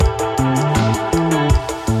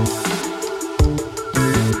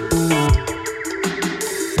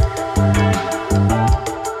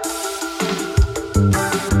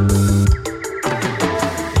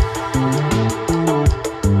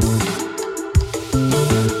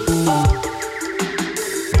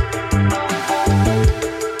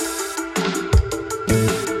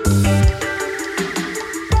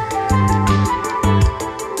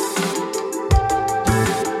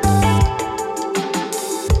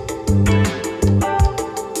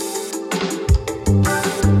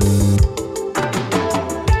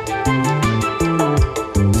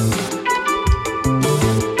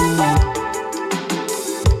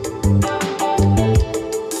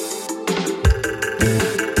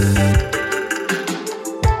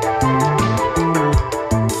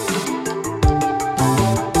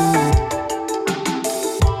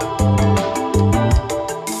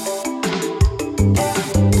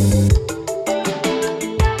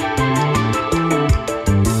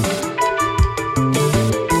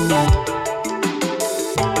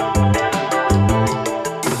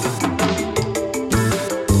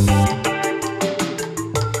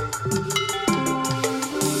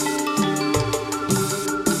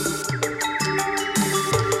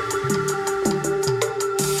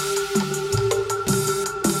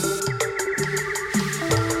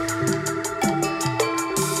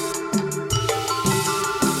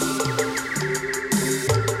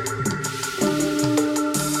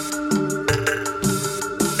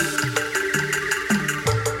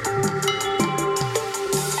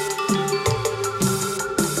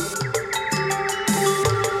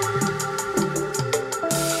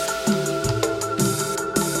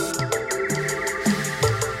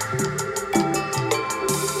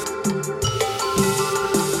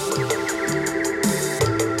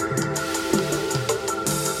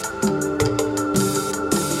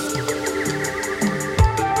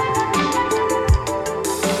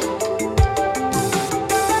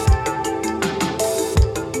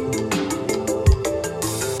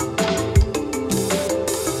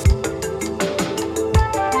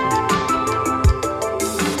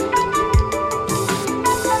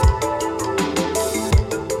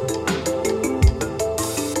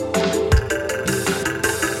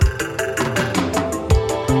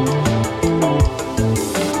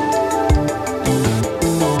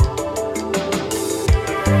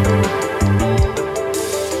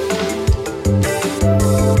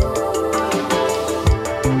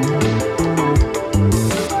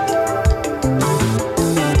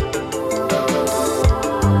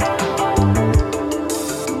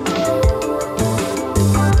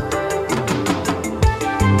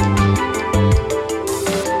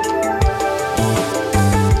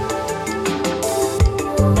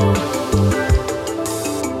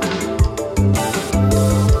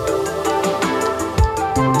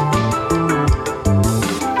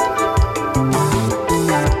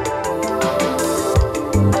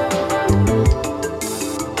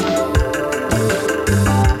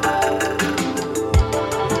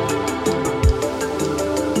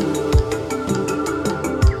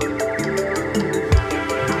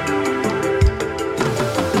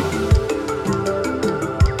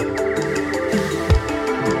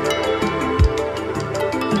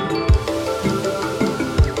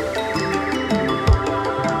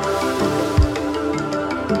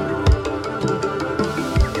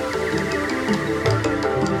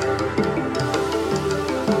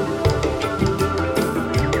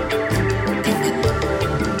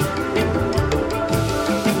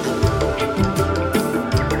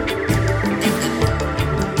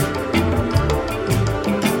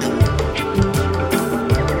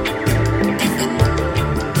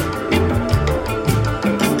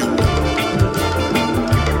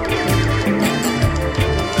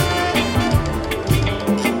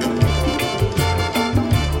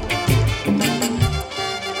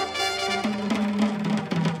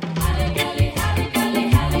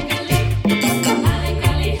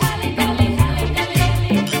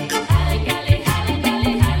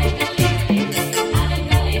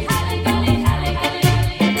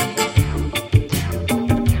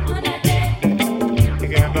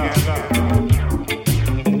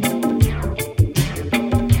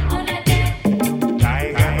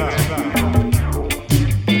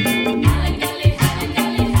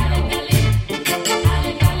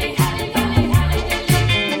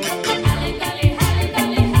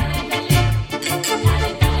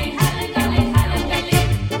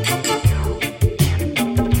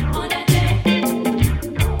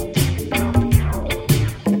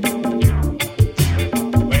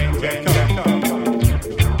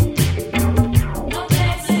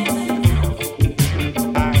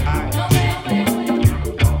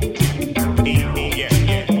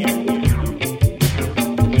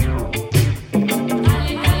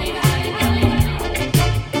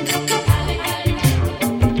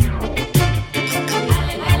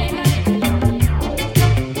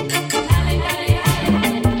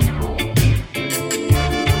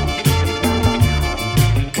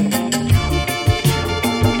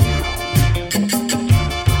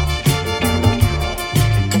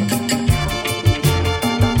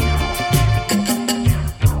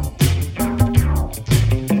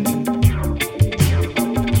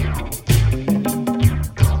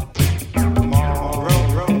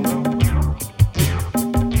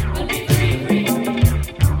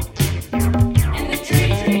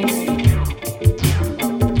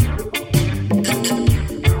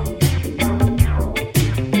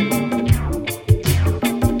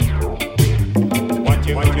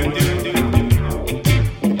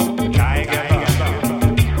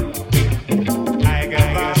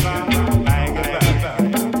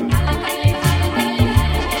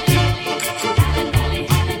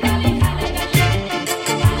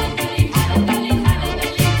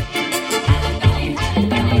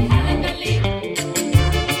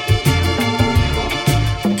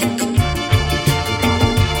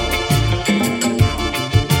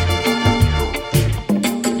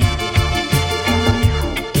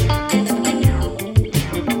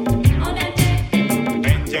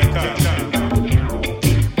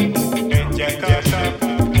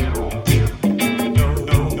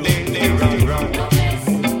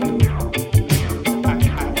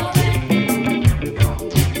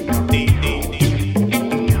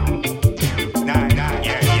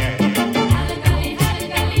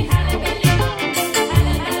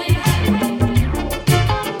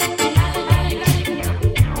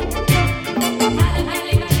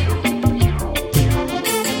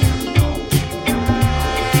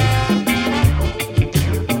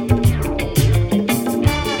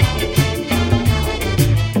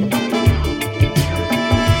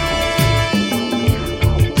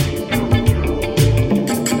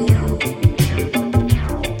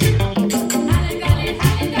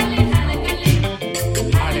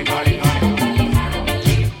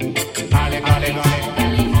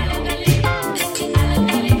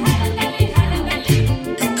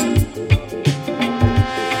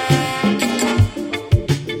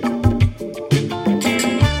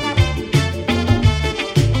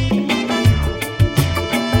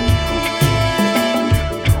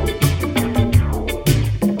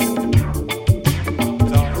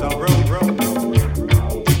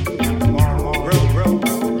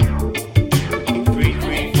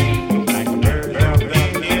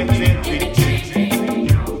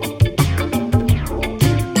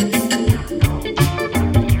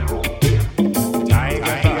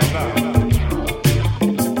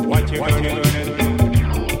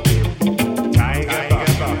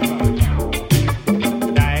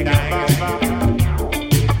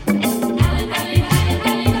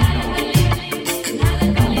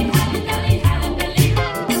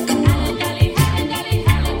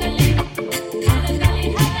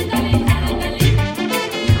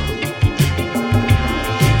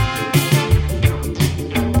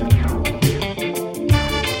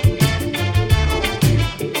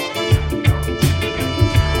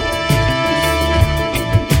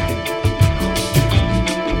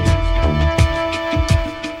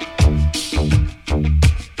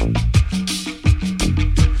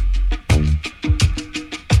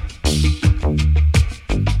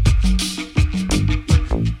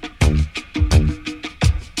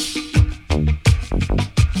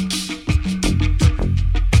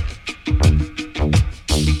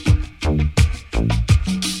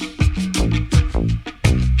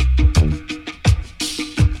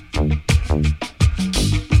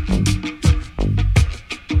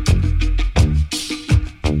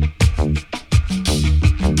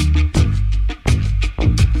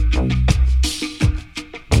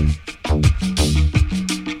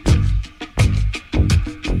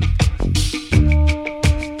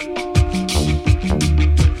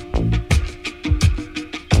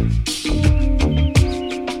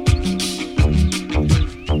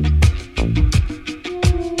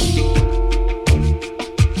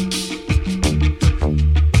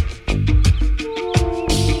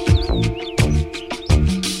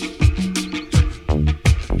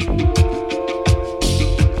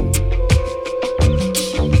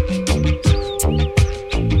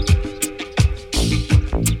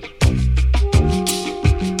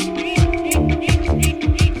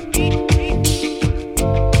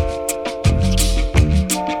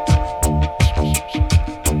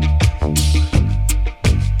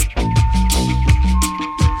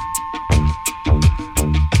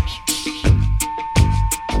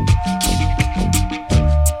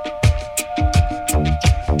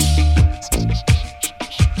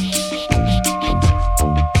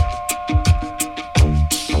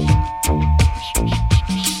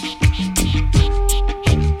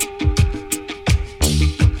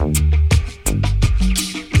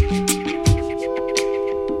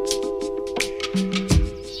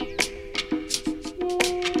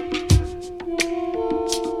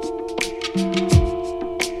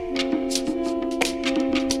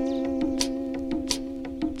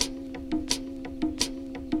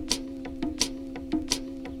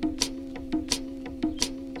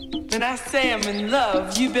I say I'm in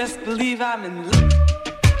love, you best believe I'm in love.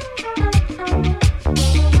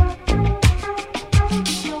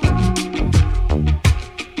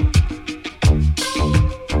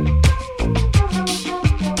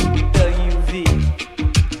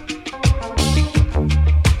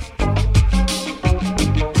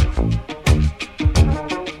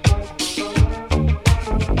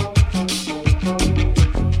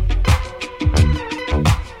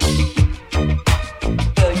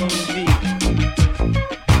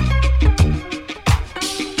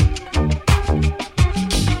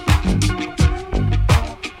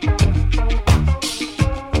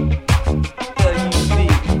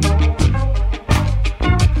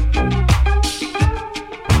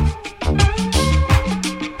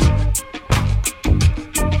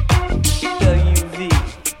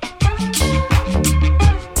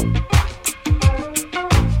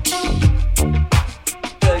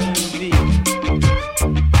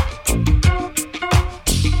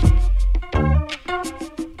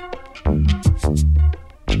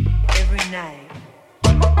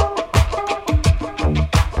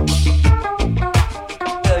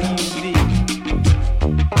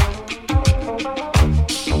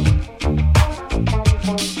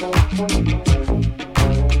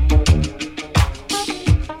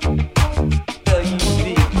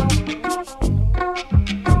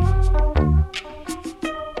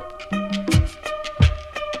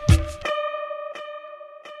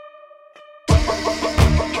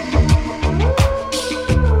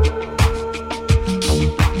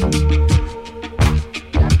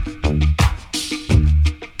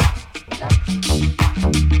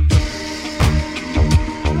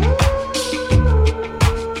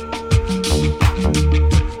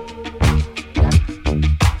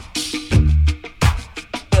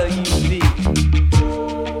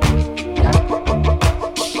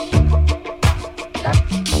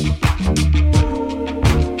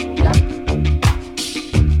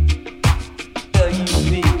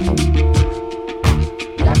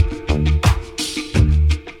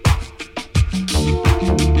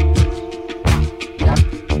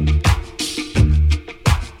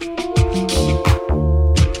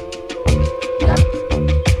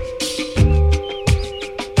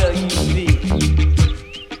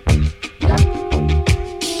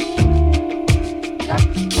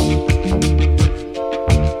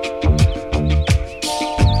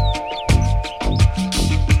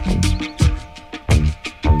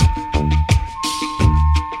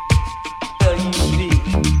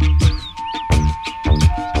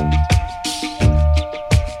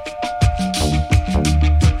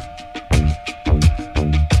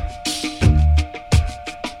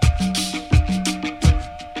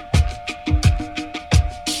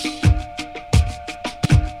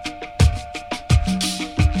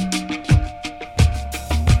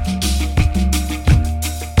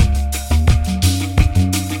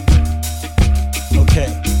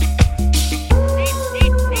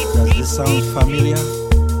 Sound familiar?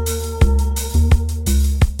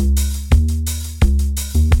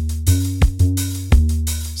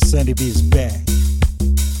 Sandy B is back.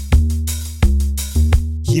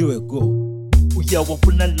 Here we go.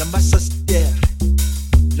 Uyawabona la masaster.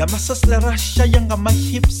 La masaster ashayanga my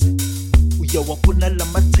hips. Uyawabona la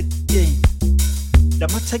mateke. La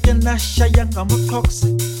mateke na shayanga my cocks.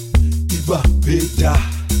 Iba beda.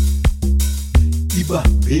 Iba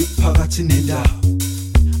be phakathi nendawo.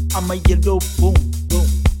 I'm a yellow boom, boom,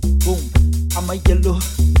 boom. I'm a yellow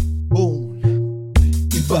boom.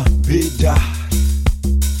 Iba beda.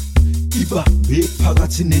 Iba be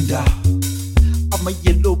phakathi nendawo. I'm a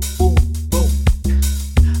yellow boom, boom.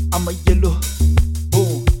 I'm a yellow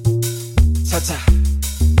boom. Tata,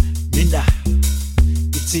 mina,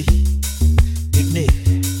 iti, igne.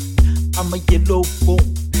 I'm a yellow boom,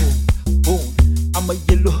 boom, boom. I'm a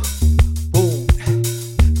yellow boom.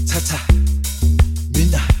 Tata,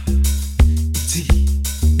 mina.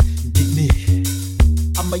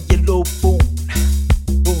 I'm a yellow boom,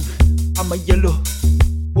 boom. I'm a yellow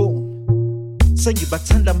boom. Sengi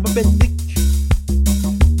batanda mabendik.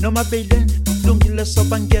 No mabelen, lungile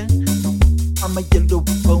sobangen. I'm a yellow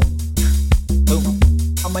boom, boom.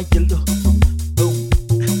 I'm a yellow boom.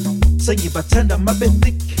 Sengi batanda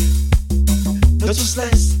mabendik. No to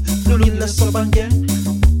slice, lungile sobangen.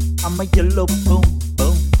 I'm a yellow boom,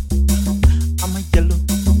 boom. I'm a yellow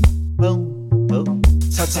boom, boom.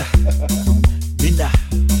 Tata. Mina,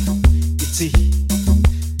 iti,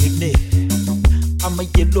 igne. I'm a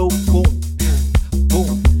yellow boom,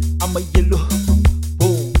 boom. I'm a yellow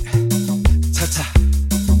boom. Tata,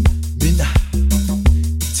 mina,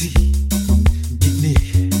 iti, igne.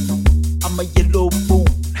 I'm a yellow boom,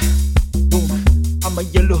 boom. I'm a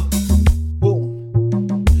yellow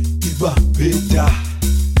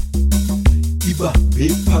ibambe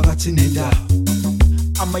phakathi nendawo.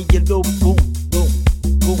 I'm a yellow boom, boom,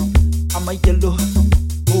 boom. I'm a yellow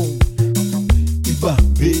boom.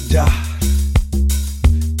 Ibambe da,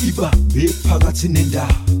 ibambe phakathi nendawo.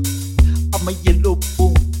 I'm a yellow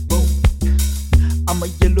boom, boom. I'm a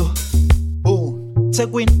yellow boom.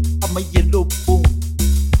 Tegwin, I'm a yellow boom.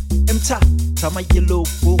 Emta, I'm a yellow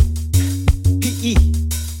boom. PE,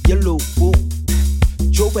 yellow boom.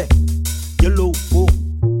 Jobe, yellow boom.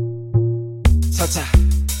 Tata,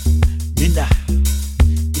 Mina,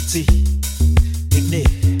 Iti, Igne.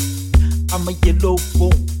 I'm a yellow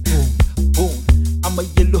boom, boom, boom. I'm a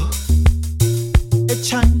yellow.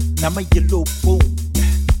 Echan, I'm a yellow boom.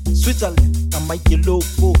 Switzerland, I'm a yellow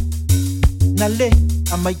boom. Nale,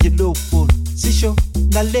 I'm a yellow boom. Sisho,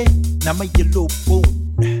 Nale, I'm a yellow boom.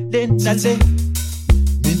 Len, Nale,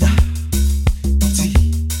 Mina, Iti,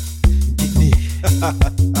 Igne.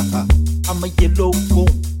 I'm a yellow boom,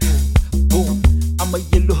 boom. I'm a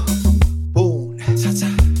yellow boom. Tata,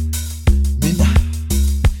 Mina,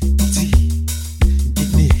 Iti,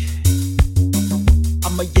 Igne.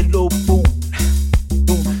 I'm a yellow boom,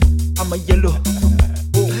 boom. I'm a yellow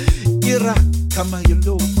boom. Iraq, I'm a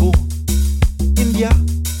yellow boom. India,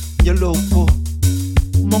 yellow boom.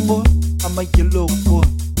 Mongo, I'm a yellow boom.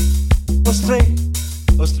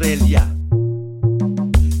 Australia.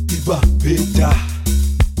 Ibambe da,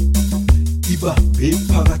 ibambe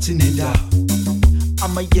phakathi nendawo.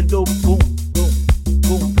 I'm a yellow boom, boom,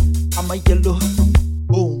 boom. I'm a yellow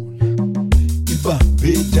boom.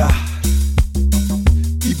 Ibambe da,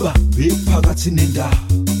 ibambe phakathi nendawo.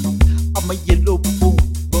 I'm a yellow boom,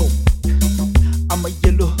 boom. I'm a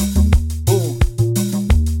yellow boom.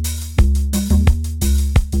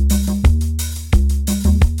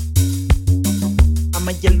 I'm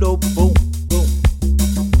a yellow boom, boom.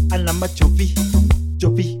 And I'm a jovi,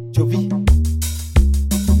 jovi, jovi.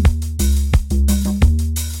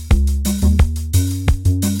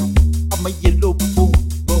 I'm a yellow boom,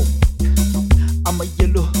 boom. I'm a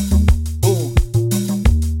yellow boom.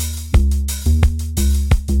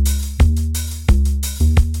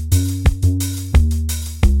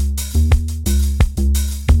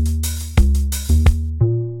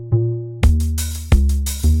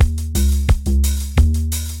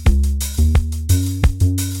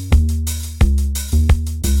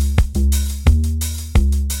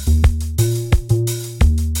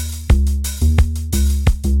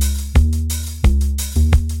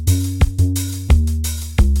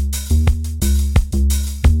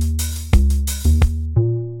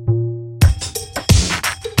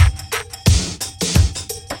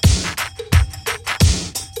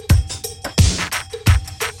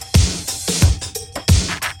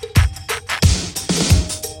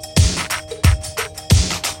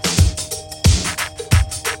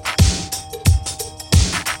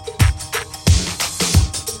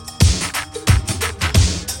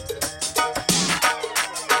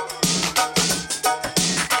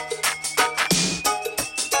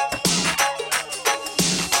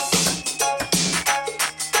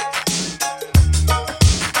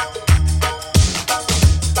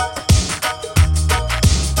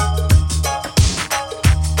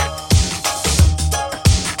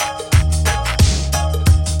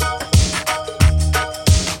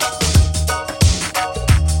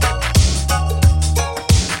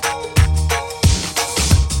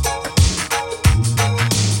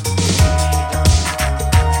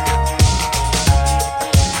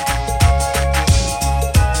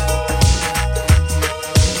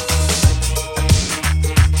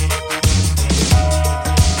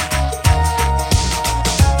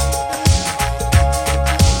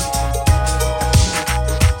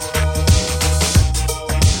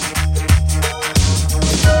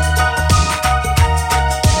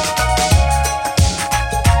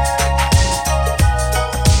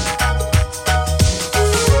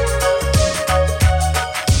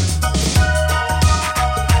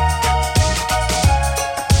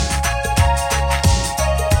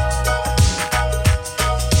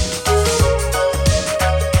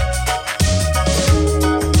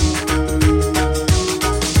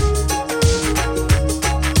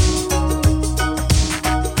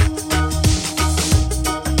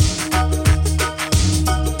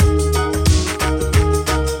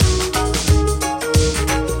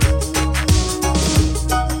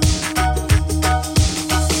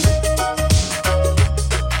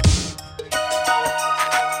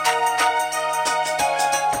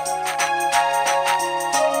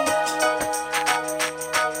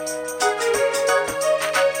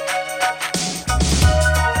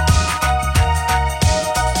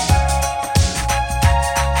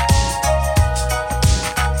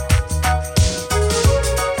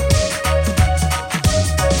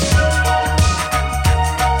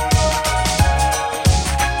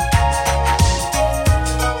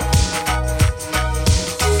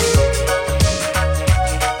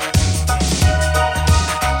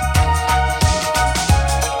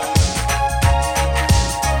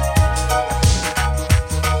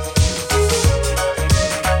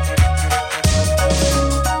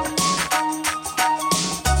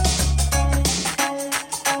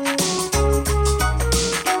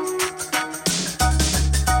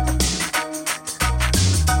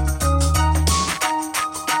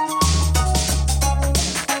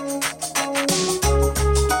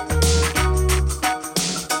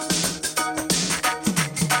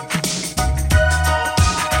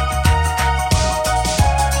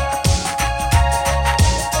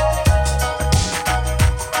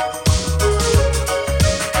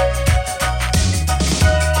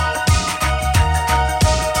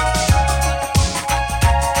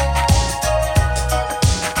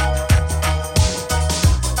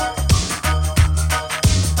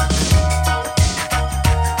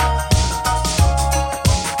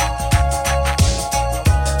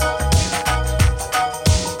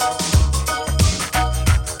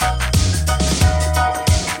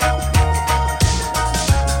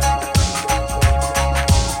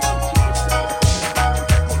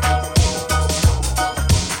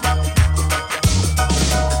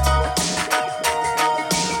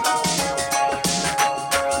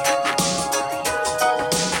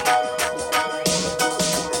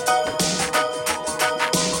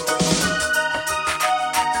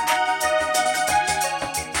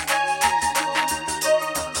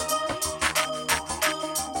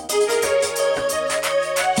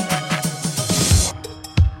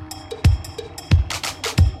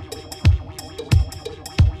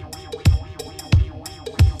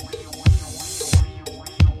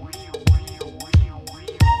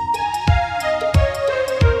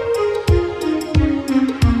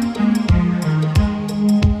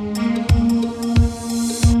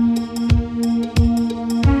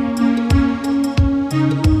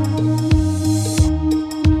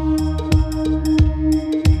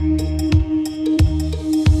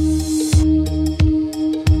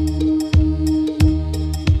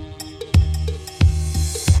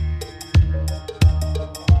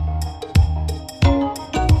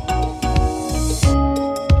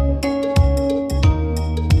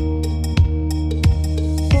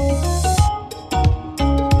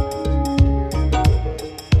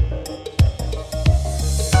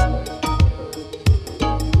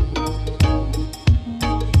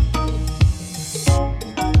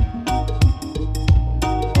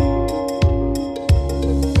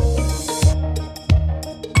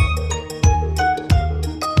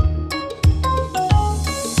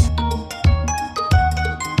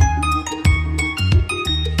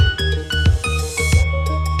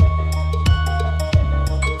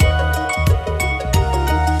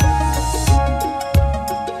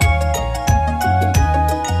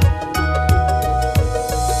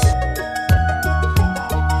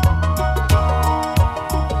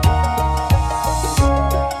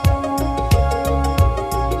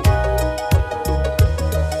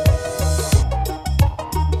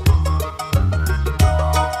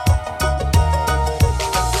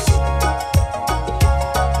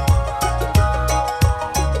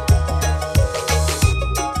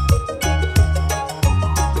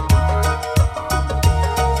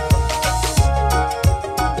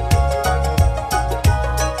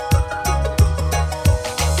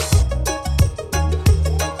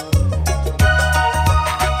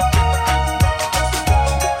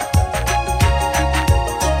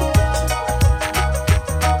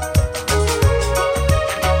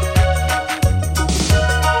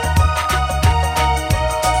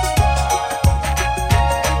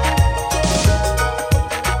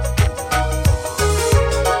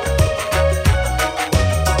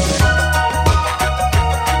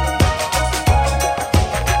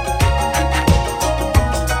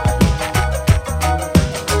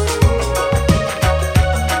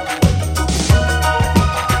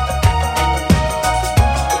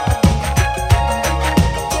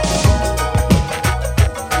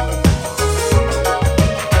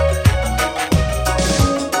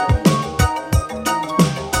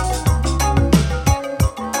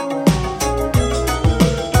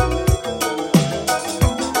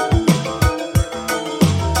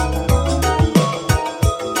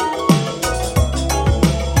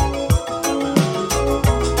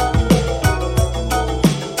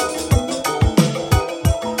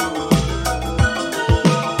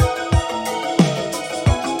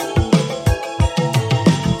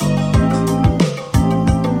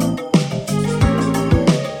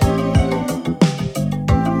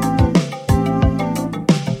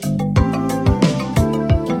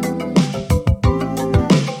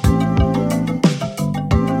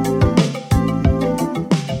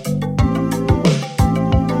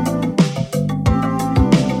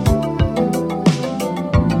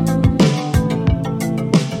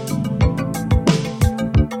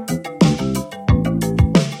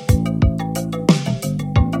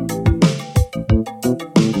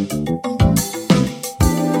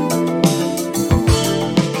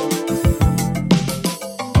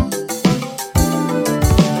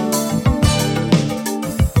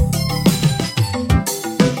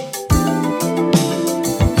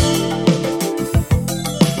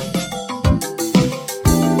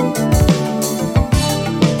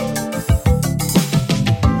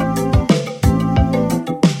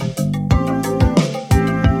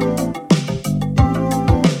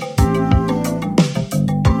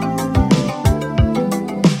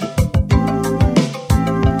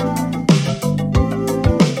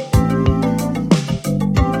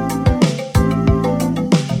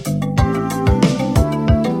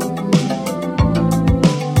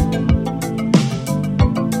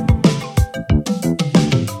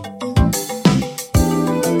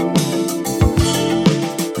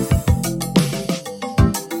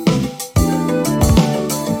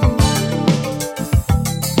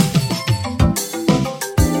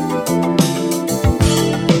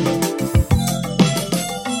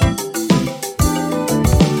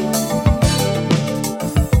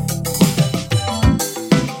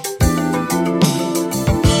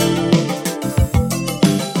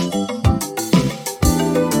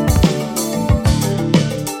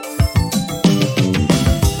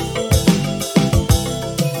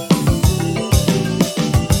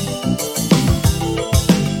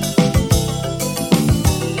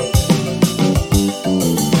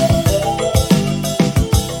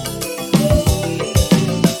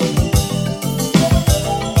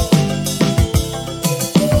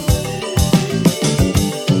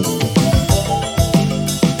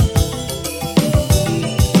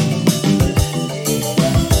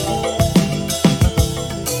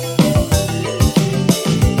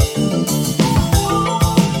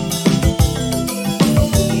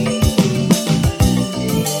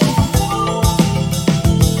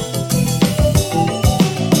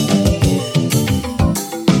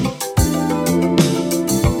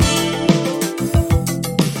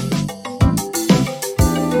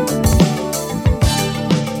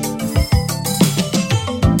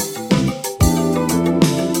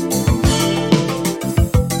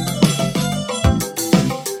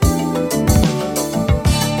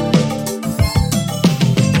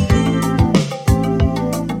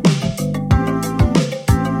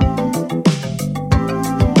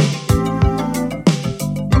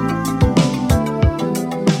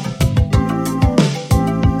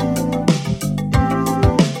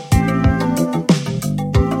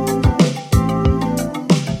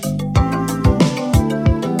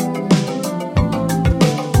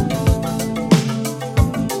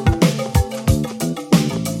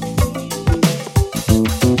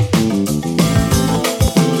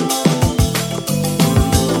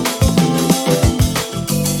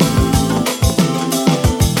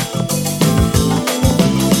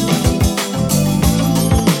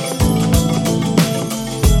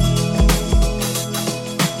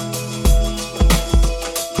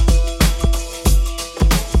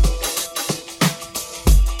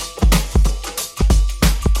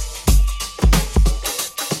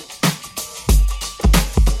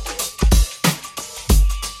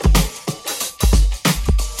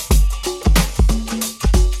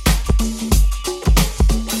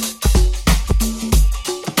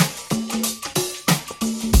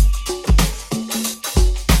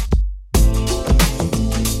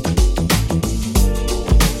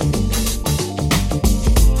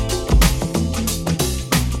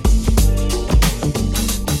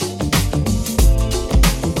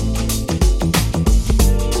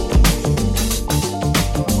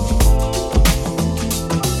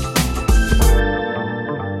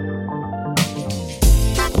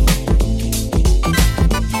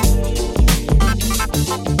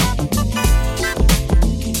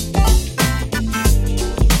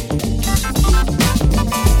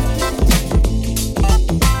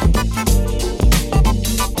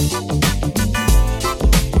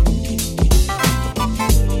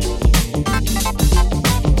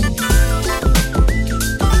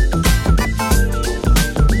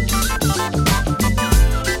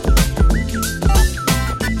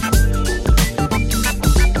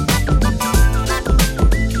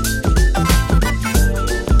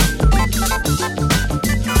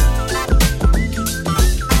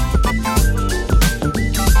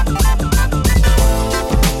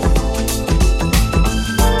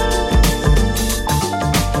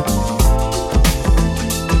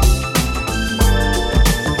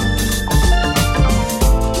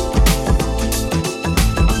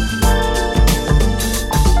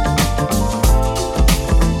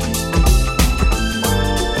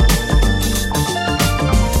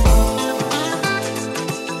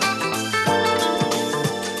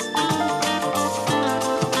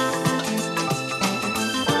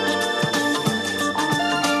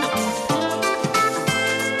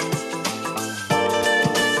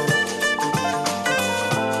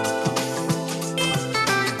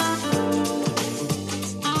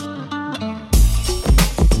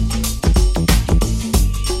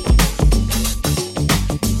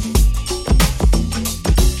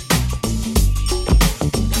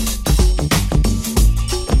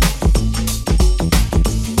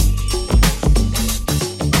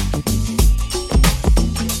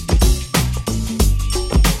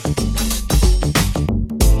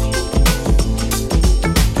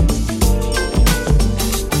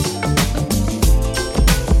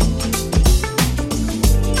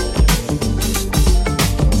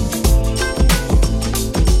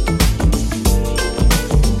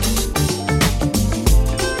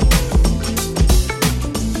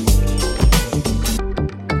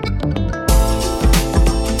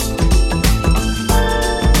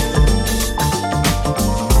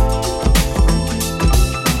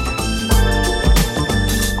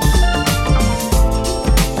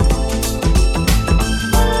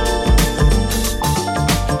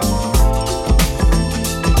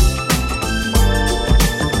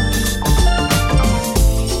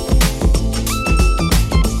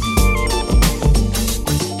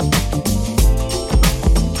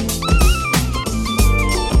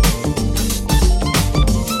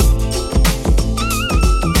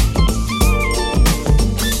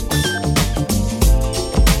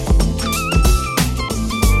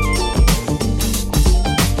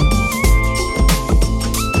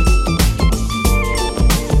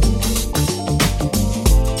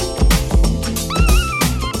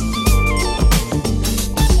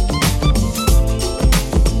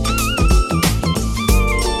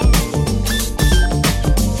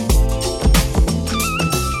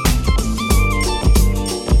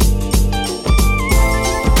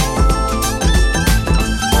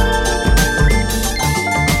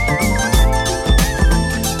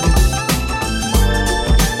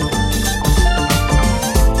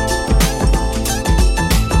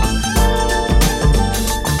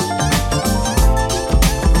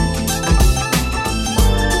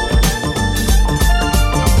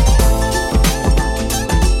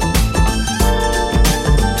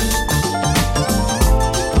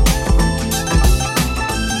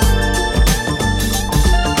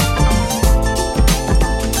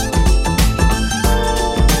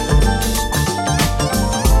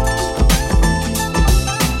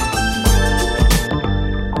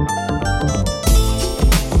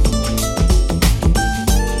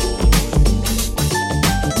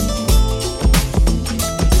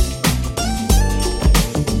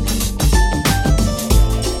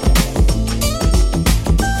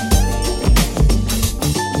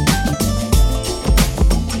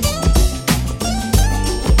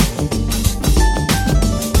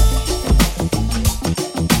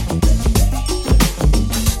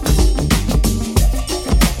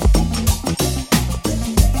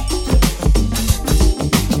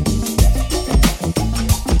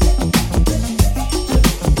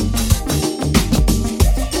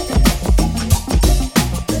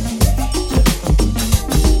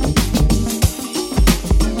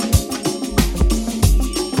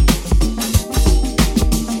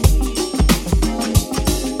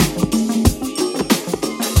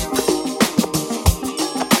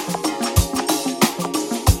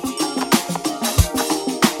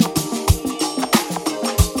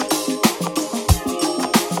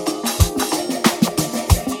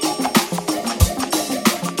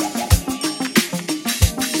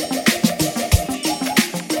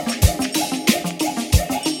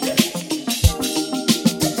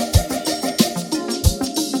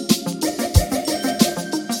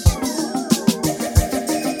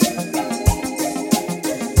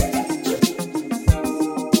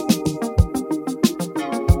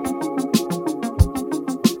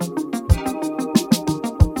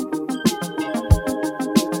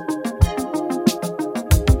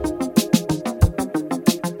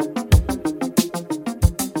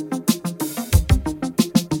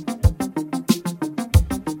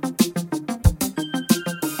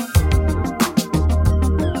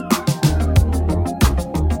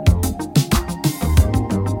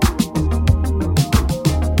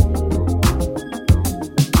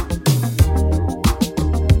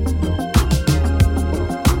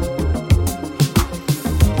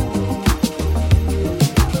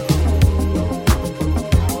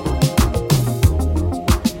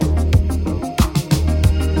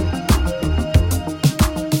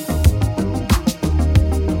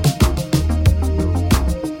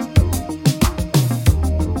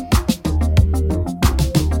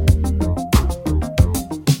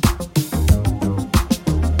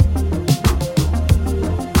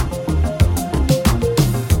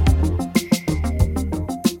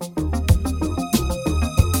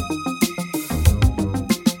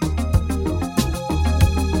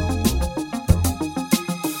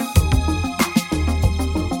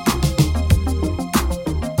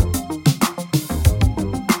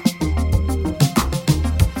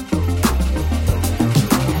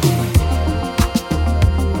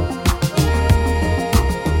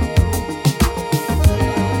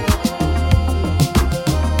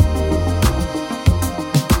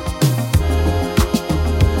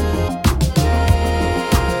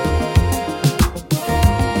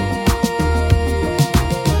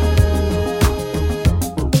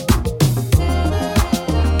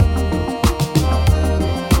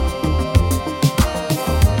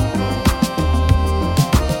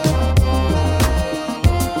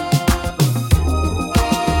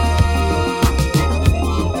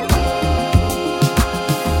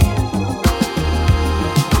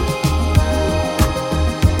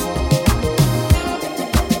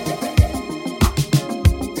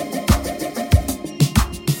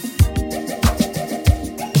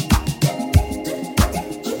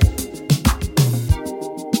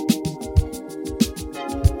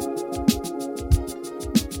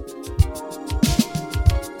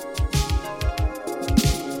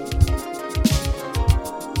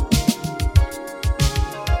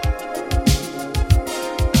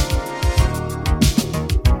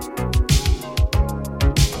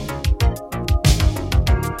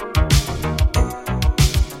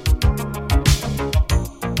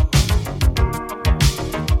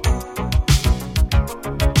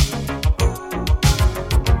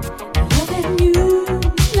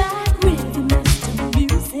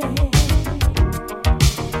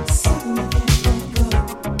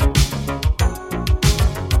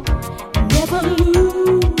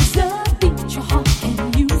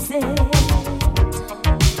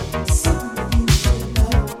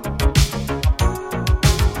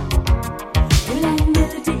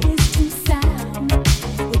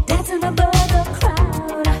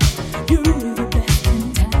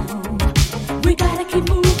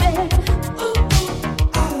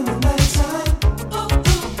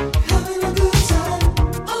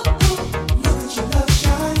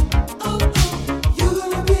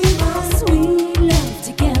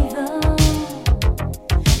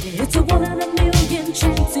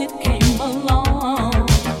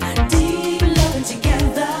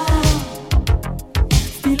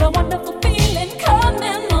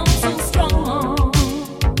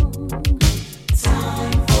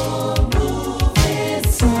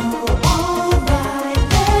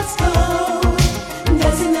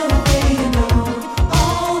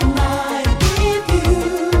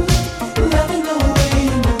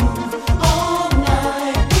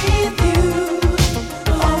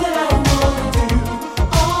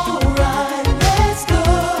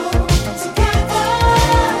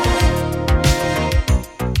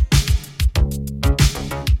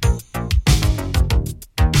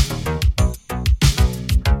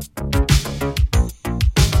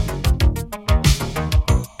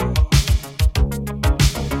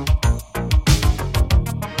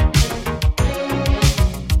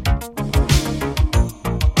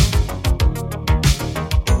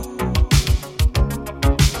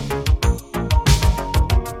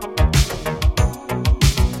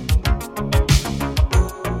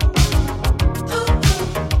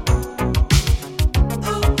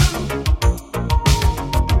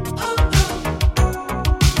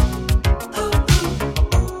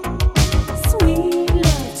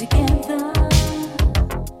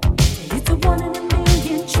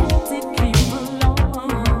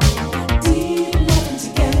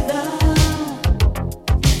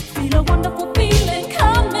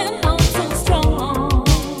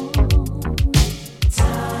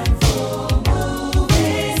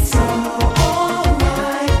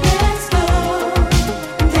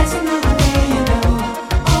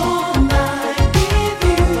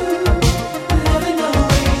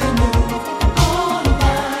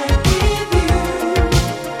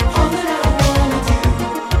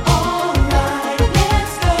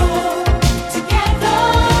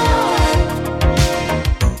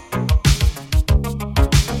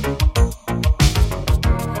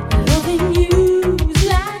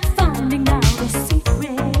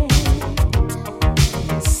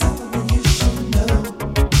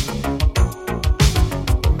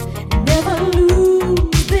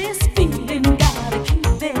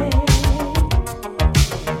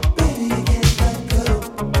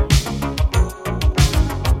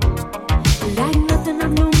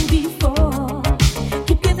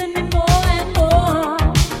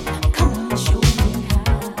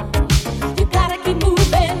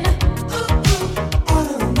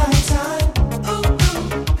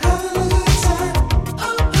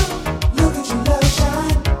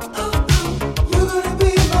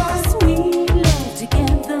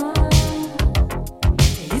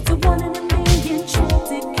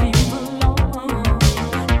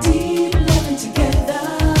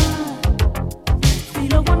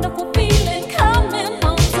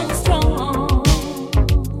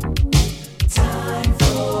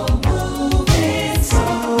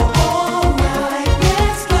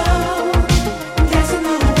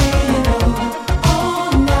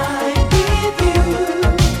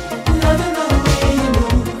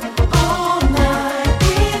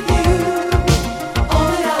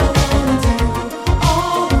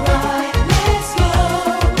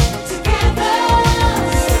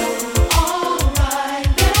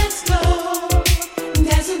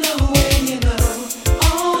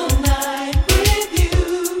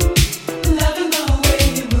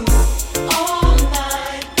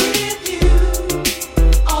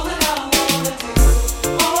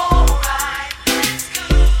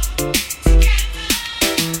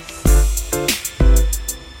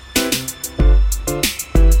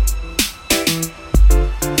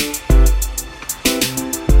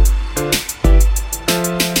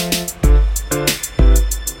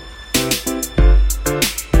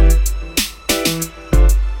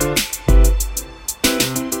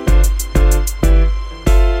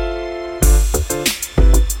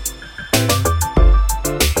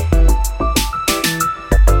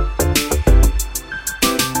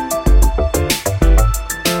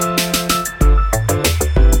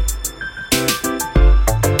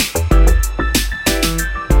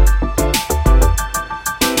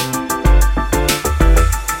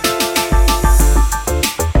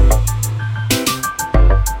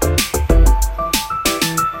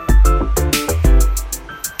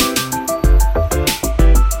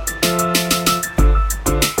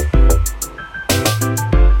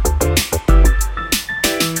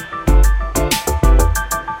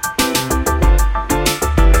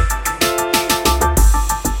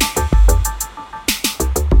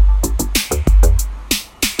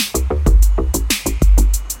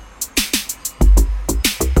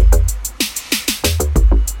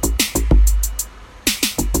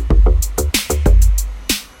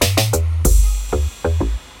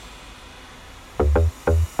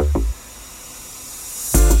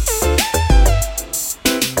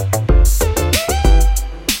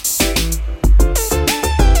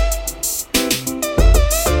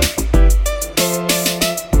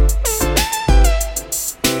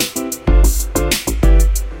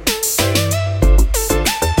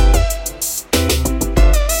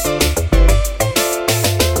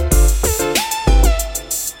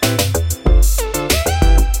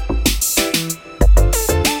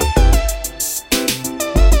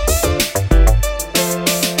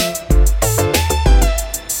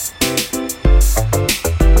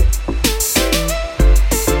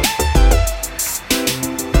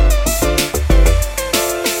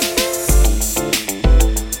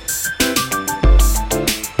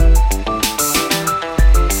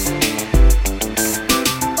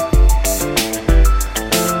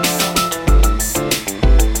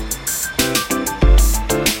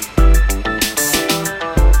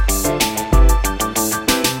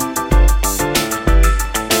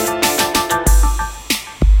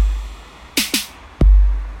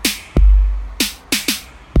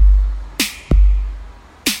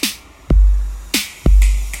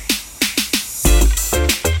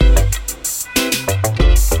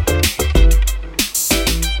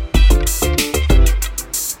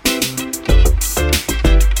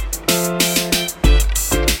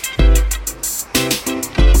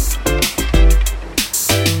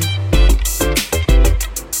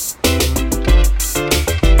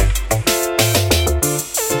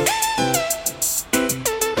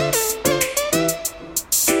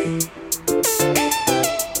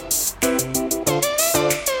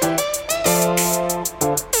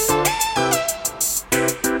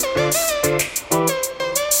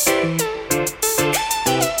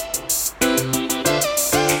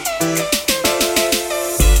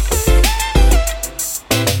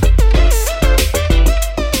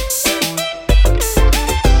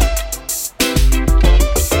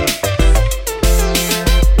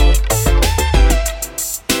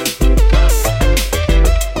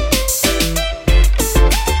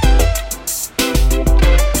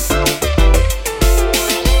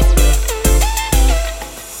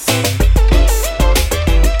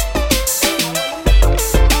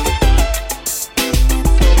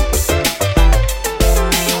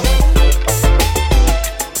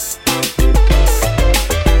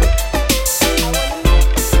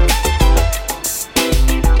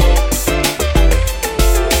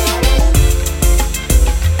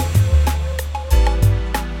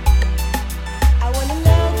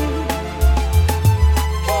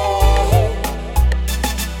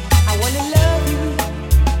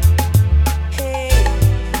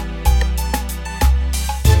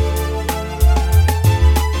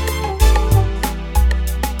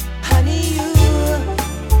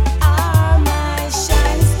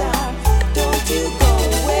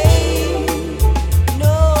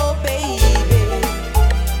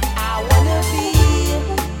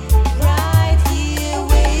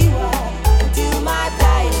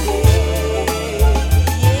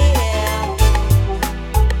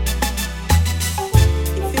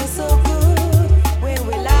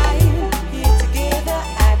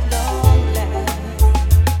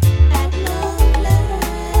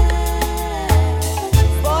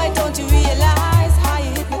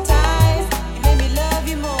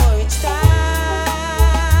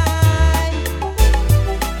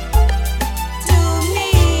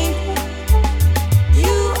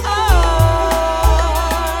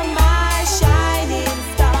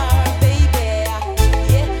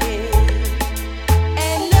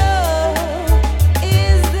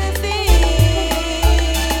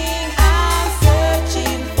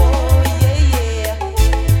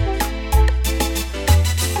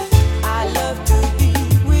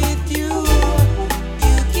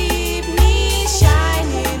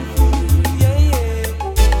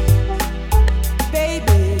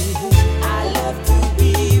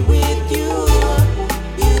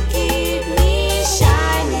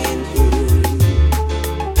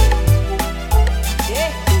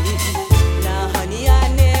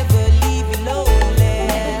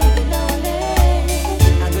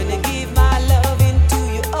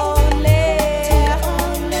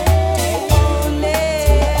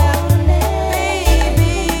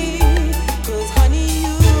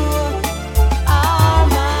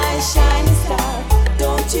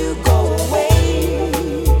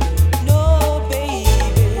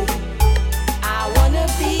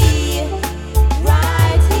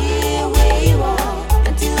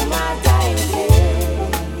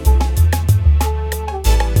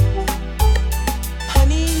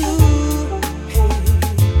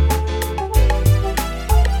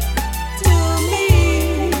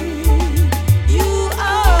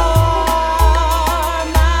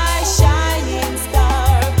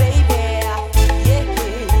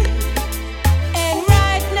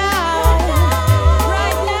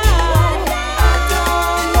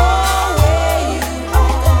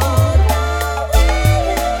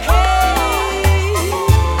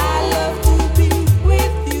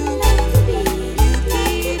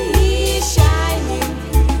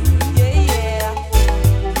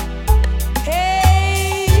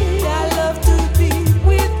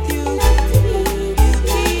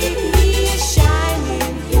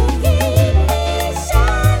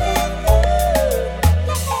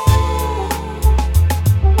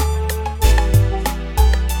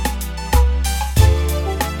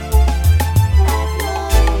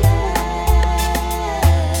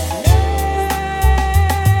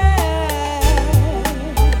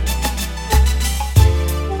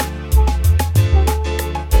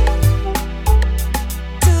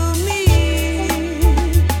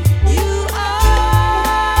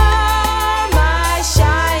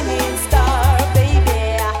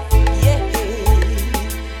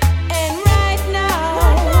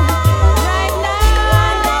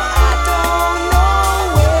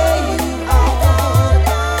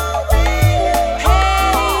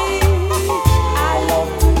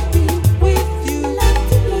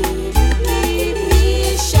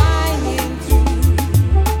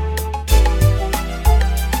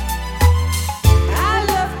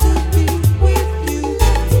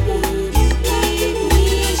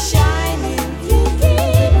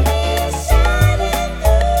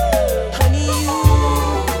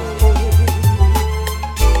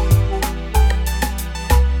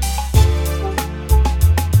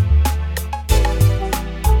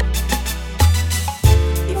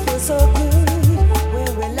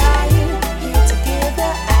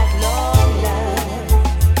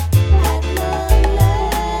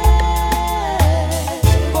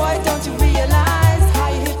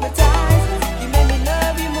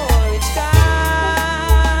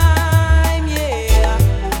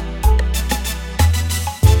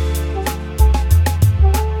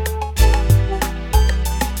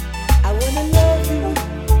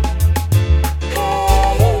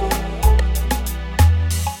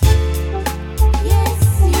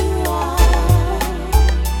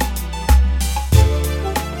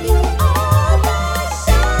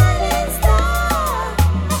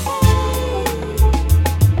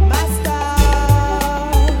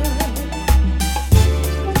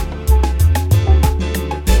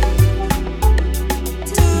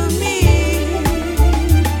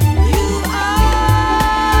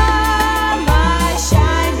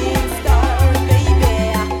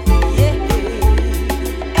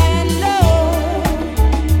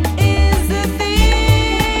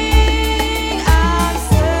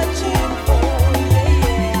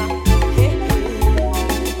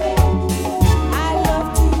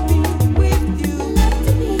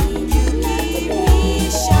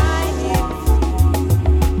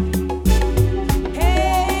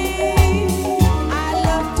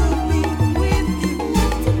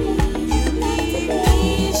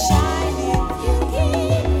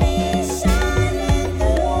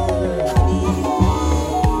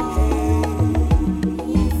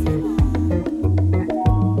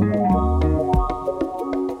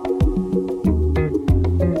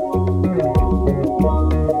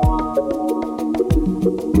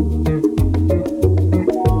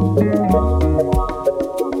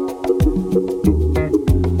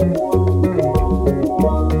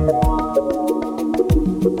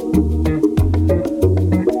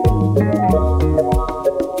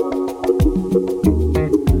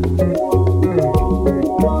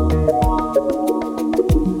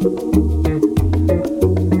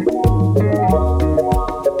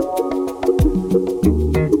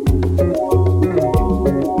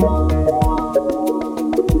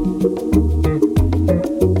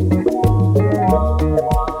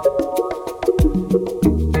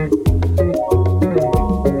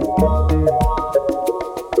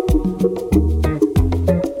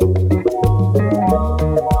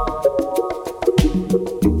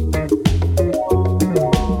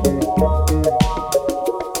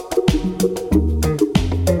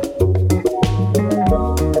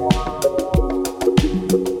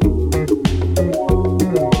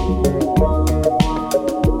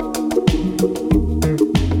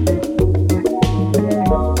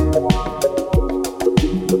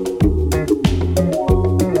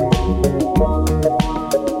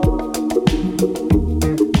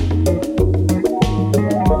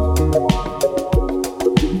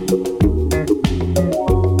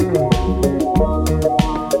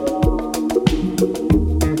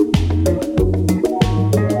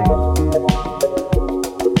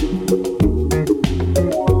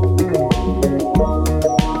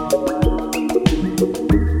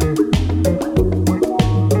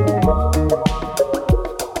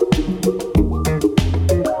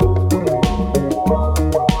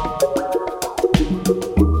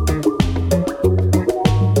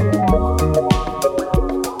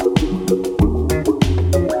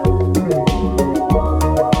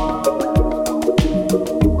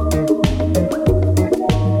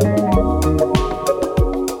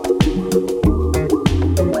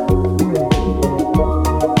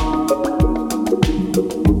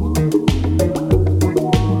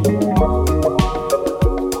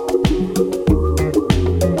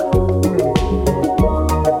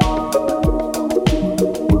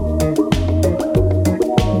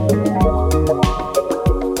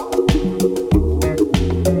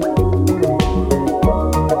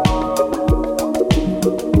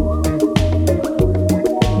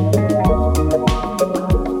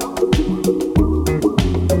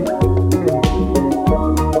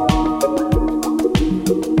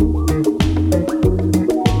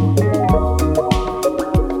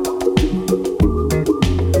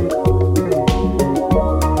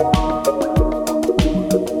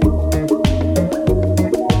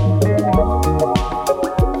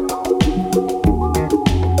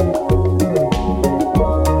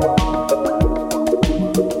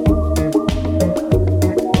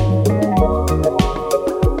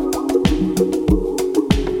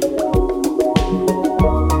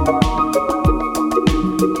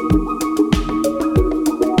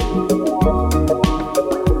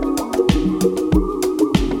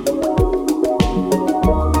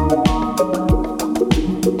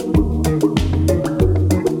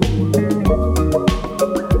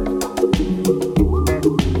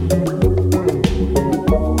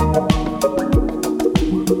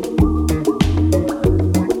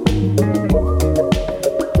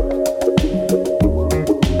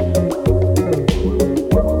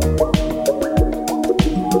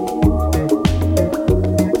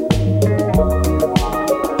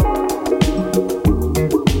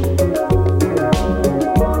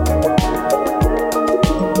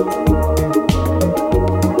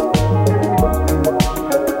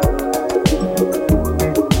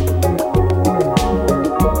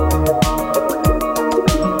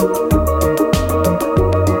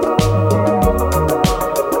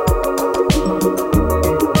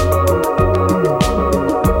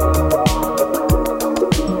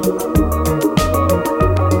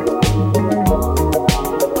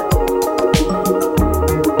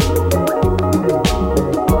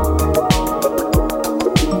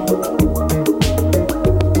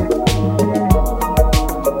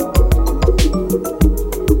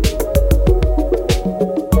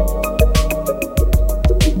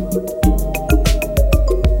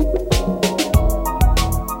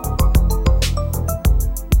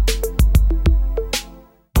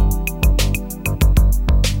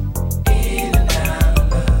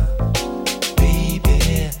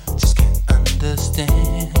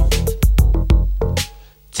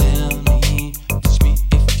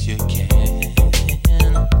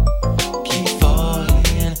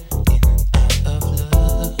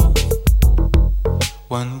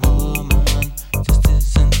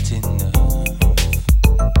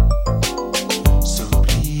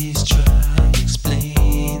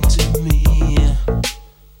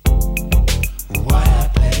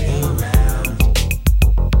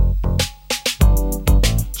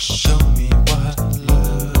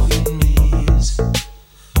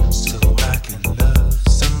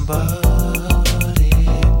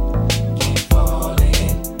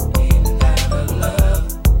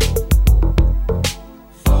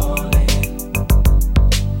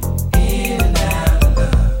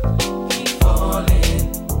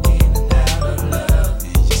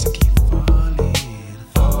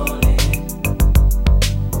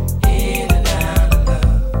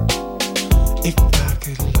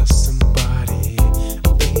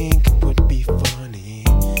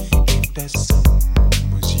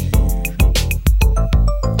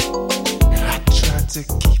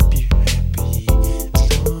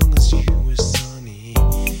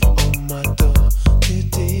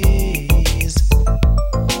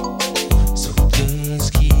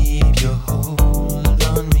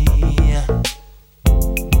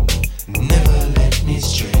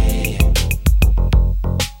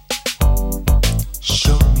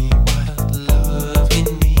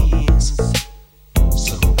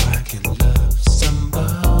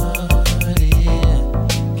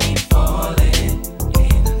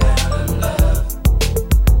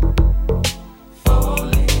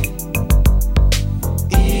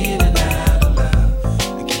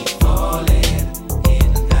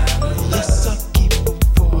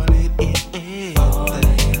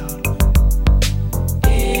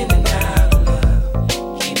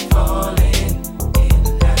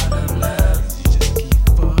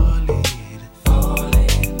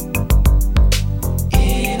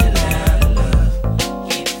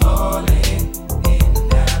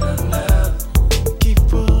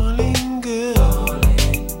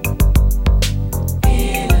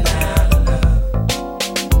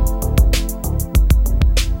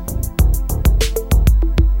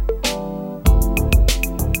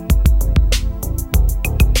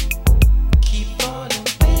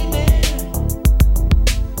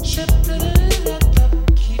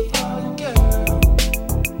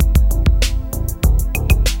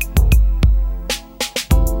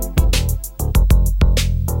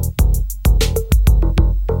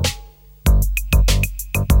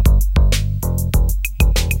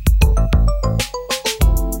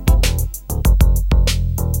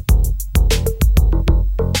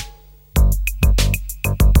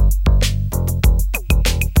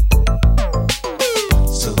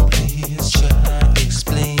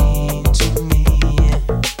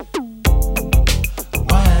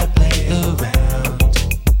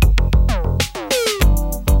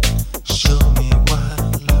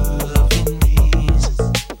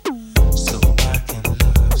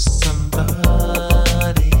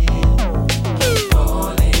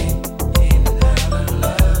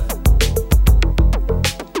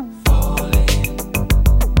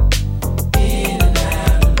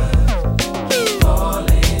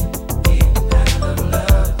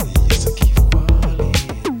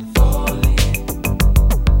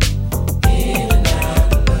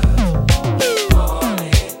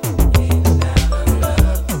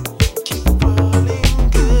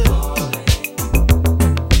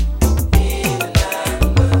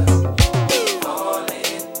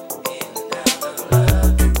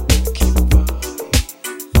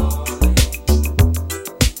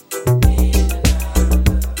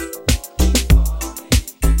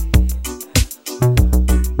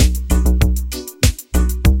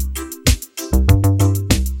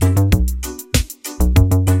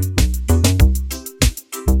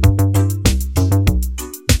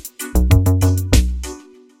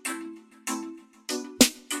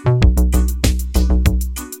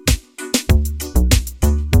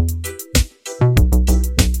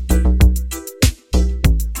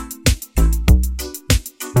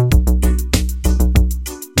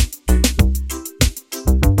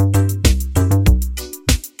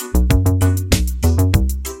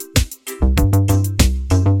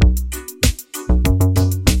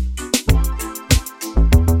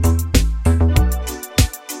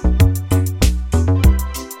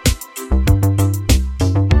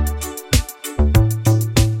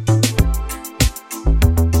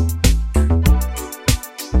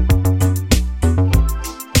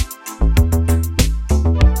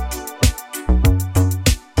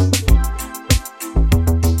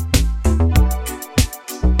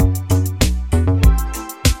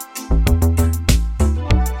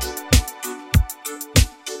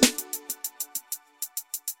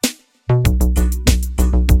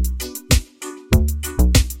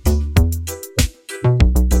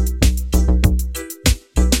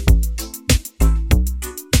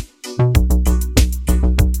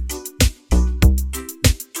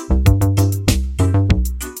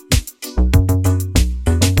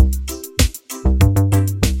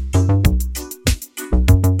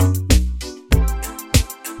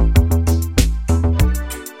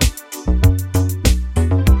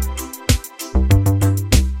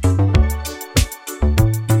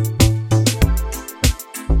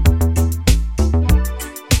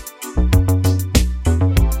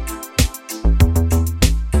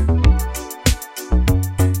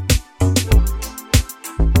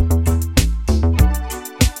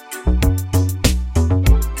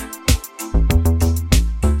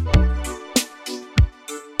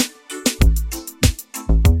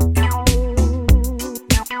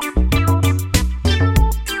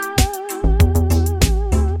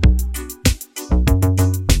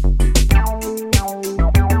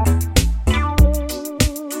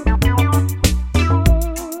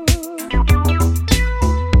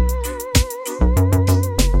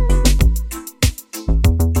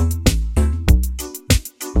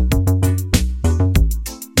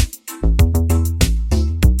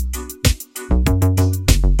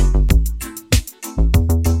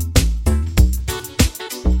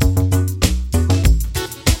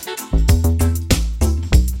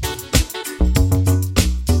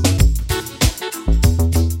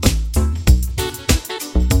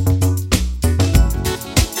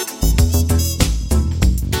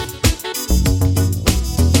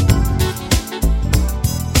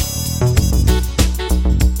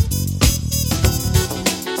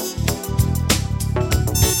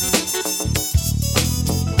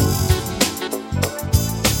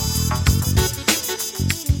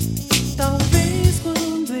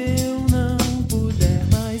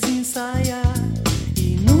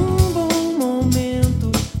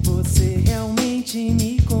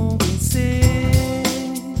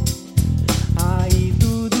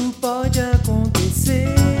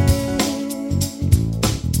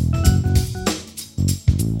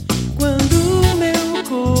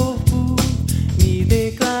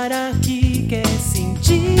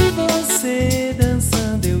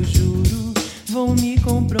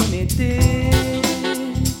 comprometer.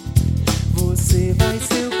 Você vai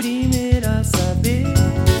ser o primeiro a saber.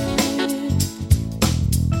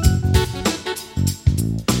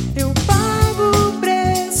 Eu pago o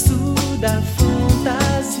preço da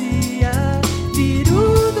fantasia,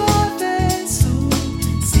 viro do avesso,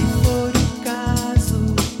 se for o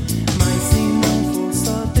caso. Mas se não for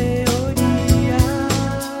só teoria,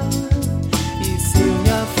 e se eu me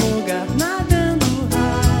afogar nadando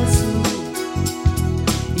raso,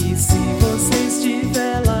 e se você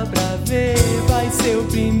estiver lá pra ver, vai ser o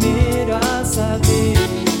primeiro a saber.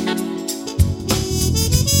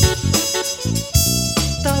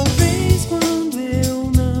 Talvez quando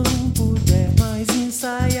eu não puder mais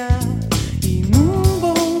ensaiar e num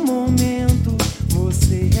bom momento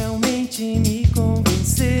você realmente me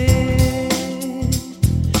convencer,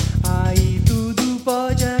 aí tudo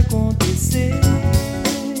pode acontecer.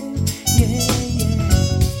 Yeah, yeah.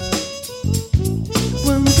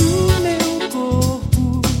 Quando meu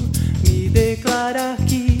corpo me declarar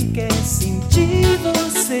que quer sentir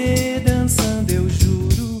você dançando, eu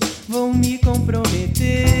juro, vou me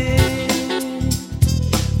comprometer.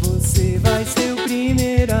 Você vai ser o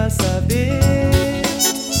primeiro a saber.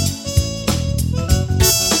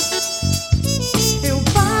 Eu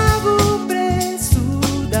pago o preço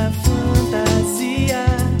da fantasia,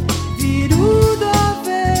 viro do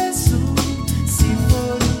avesso, se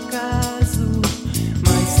for o caso.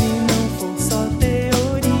 Mas se não for só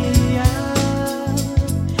teoria,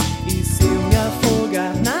 e se eu me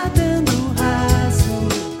afogar nadando raso,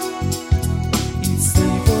 e se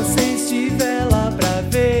você estiver lá pra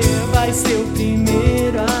ver, vai ser o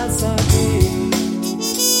primeiro a saber.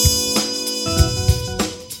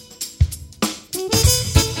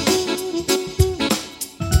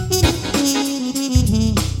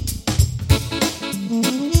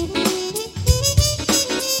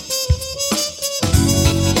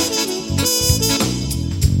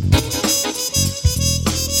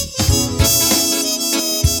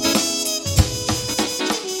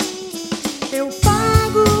 Eu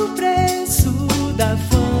pago o preço da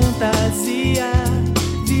fantasia,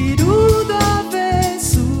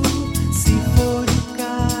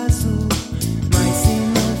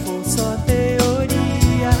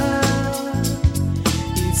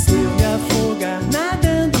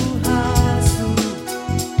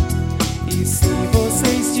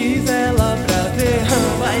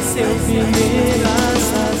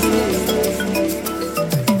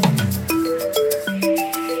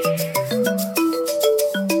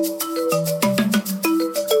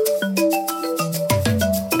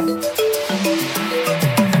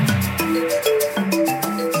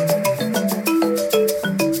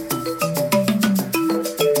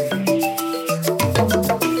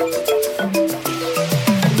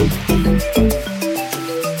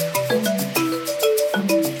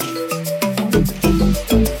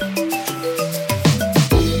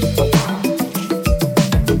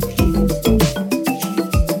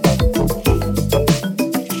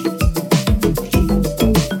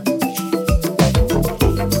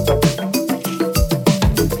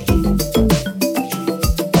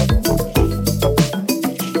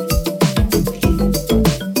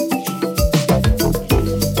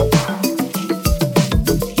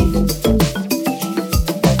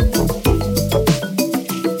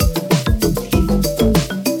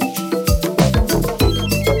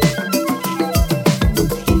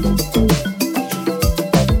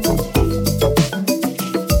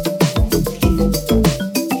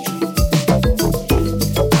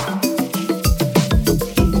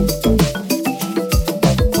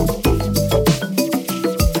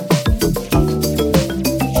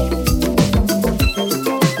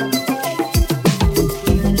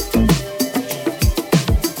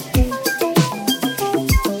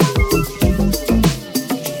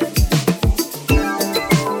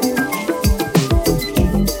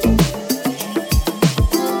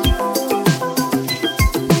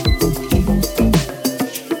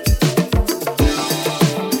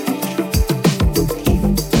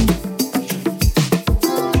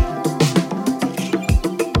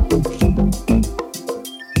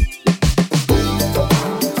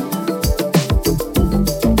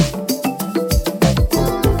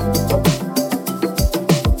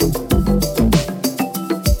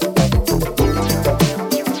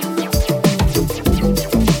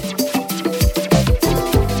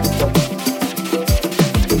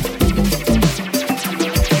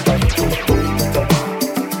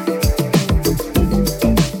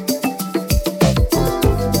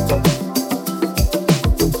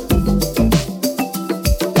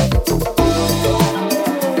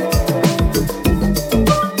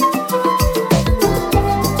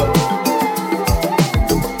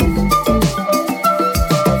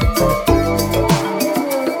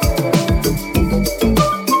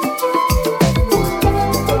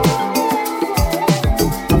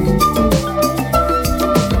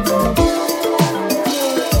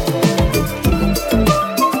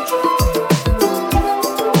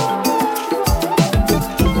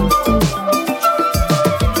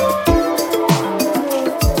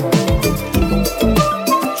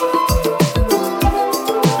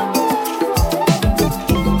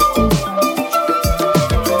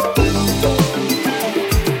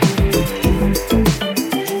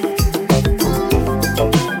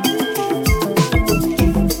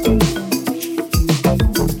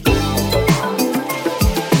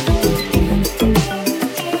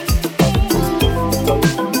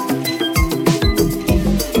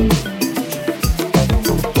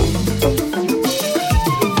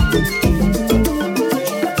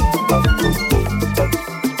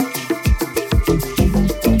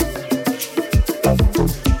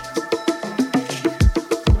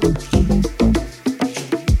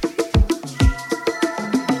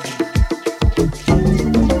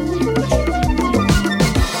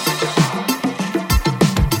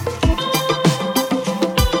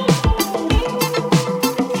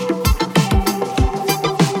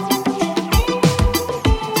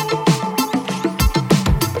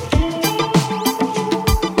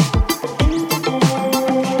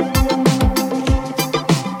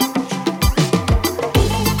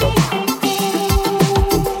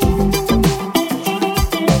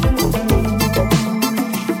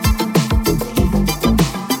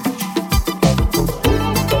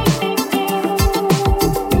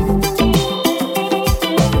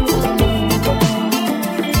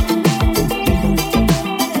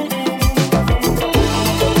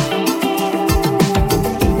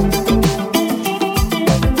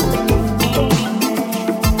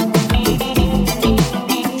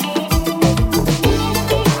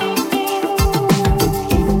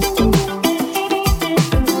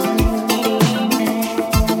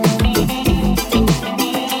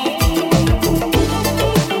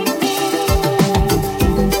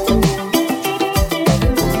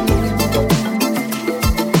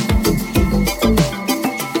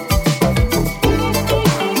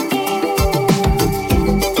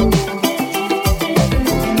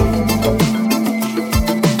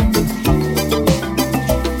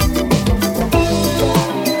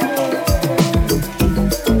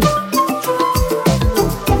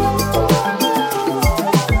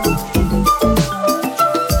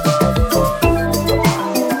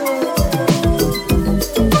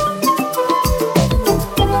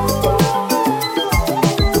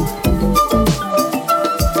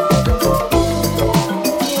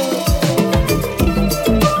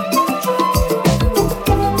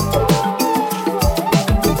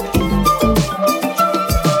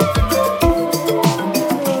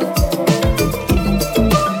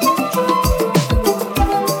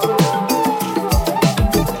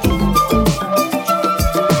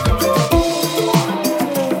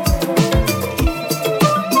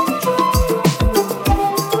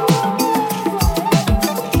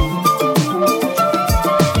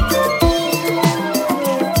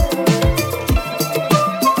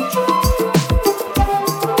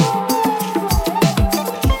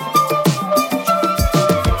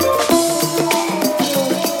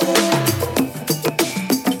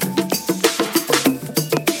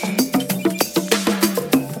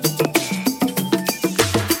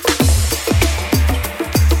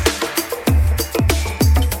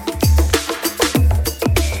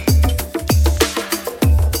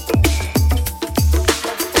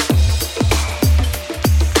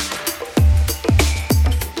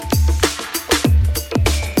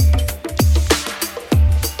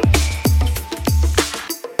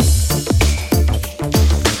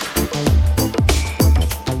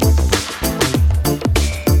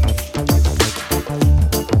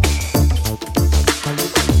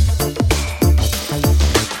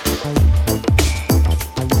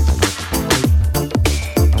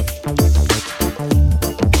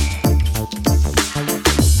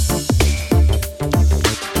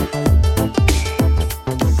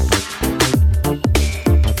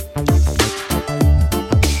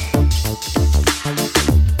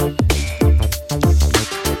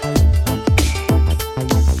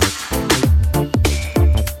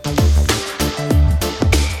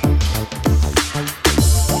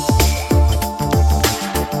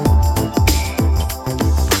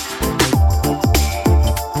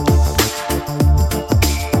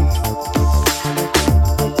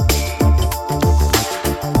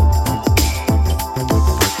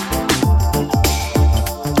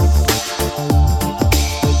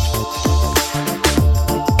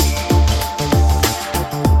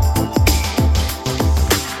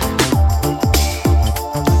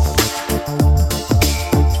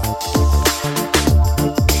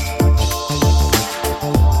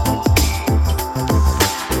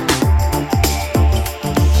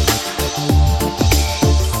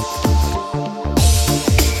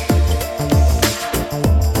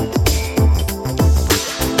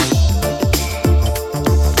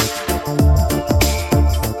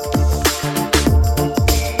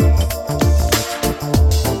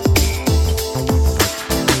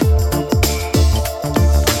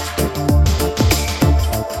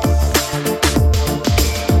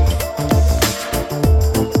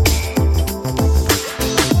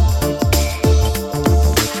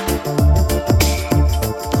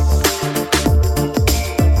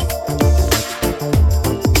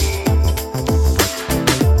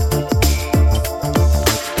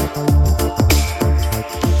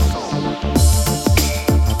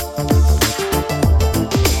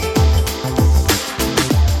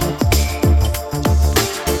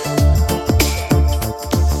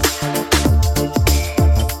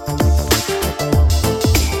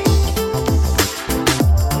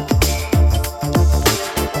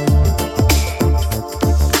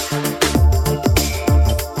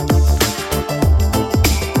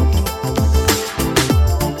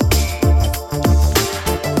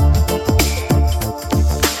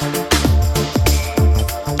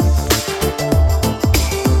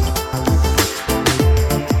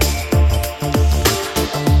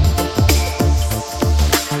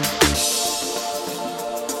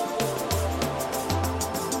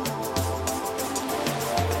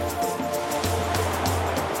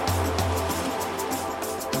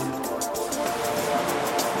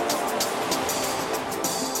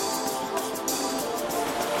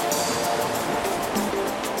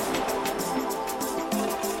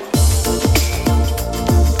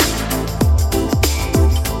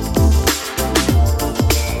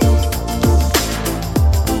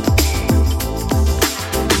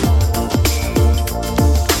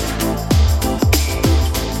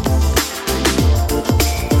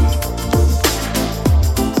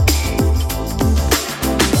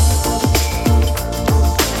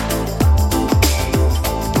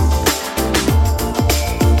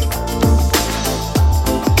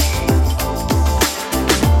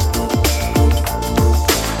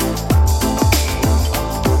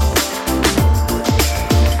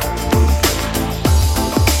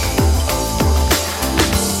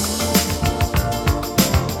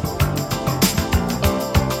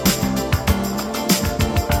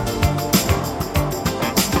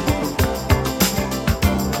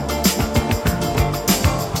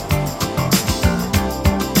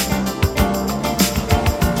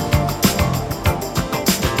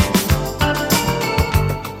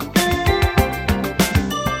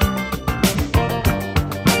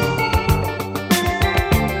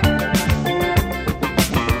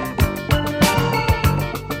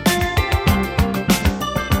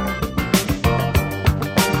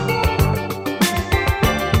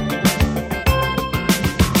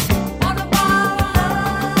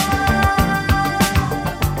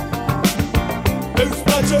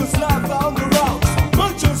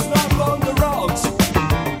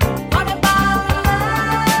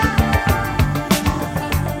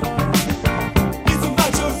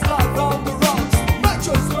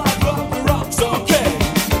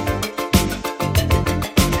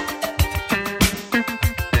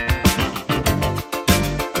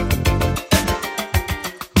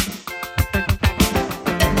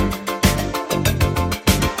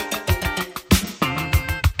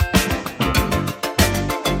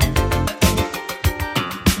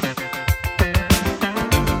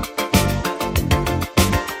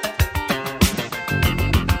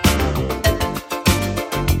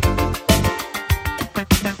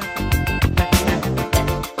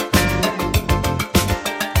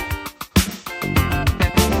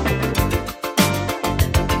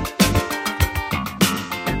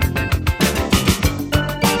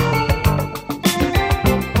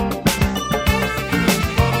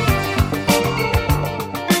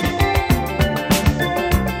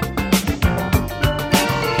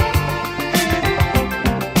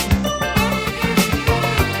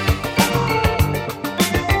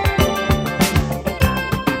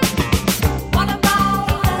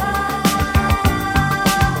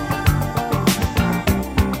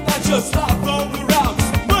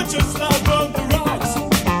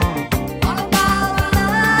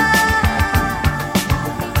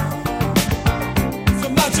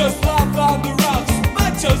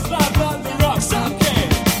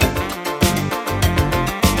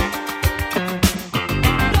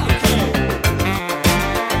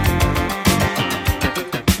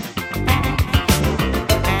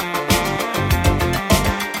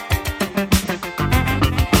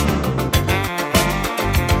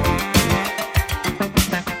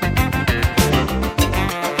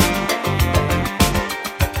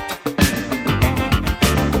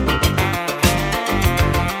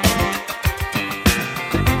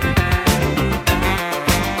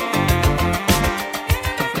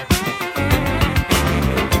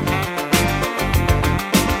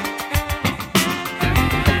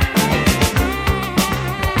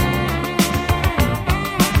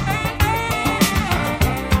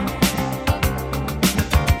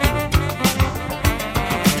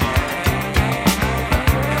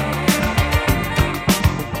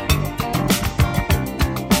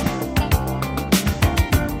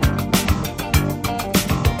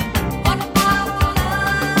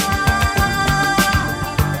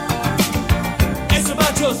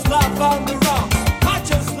 Machos love on the rocks.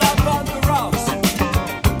 Machos love on the rocks.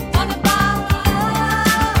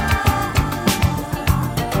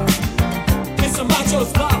 It's a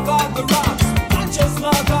machos love on the rocks. Machos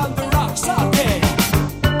love on the rocks. Okay.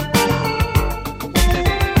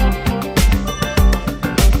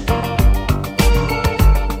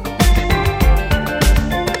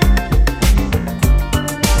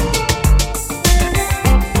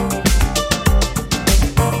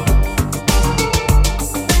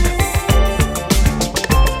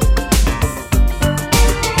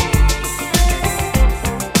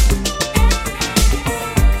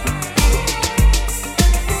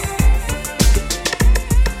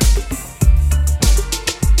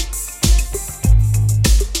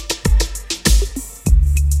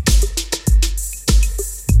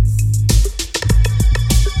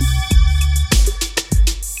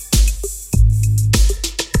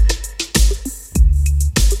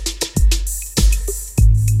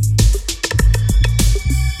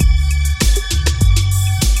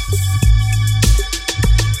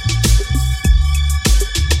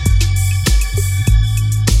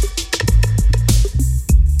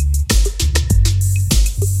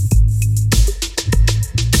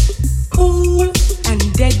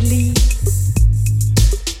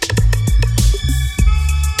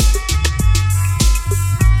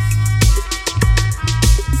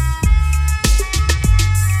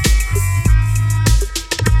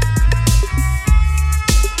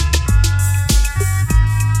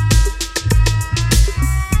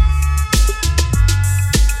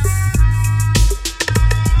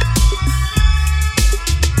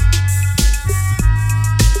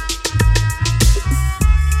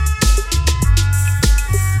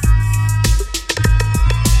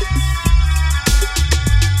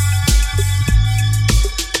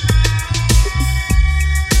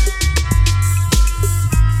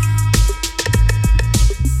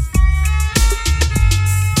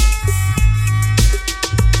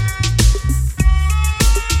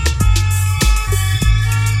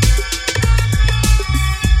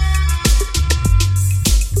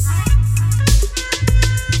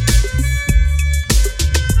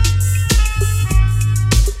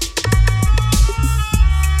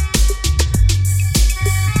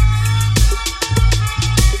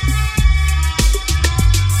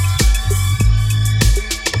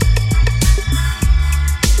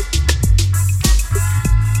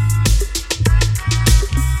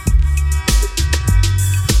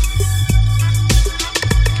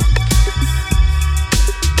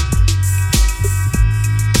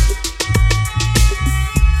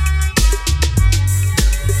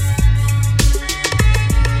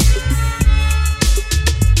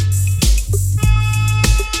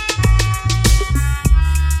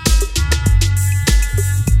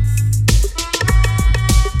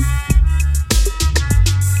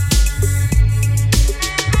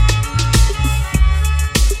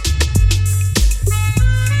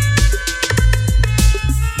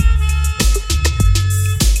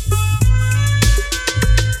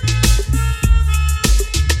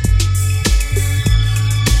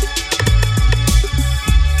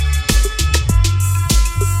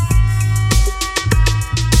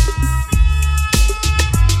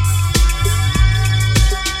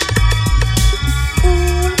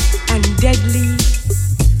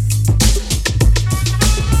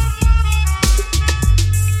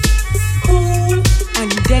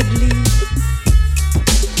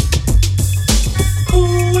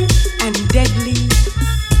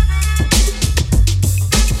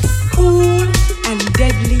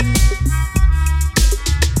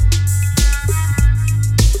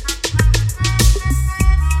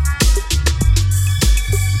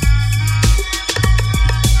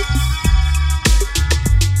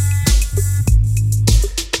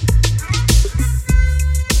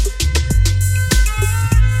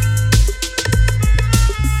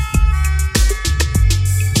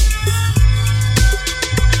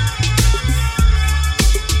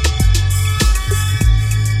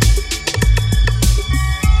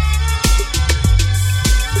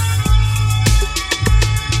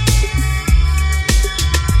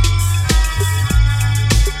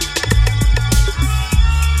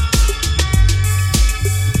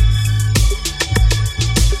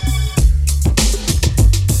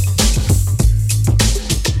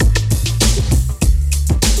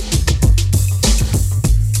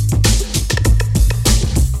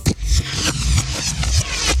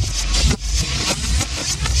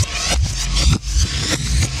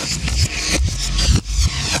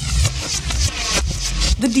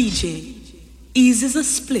 The DJ eases a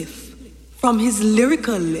spliff from his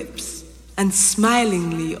lyrical lips and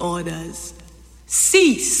smilingly orders,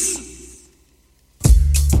 "Cease!"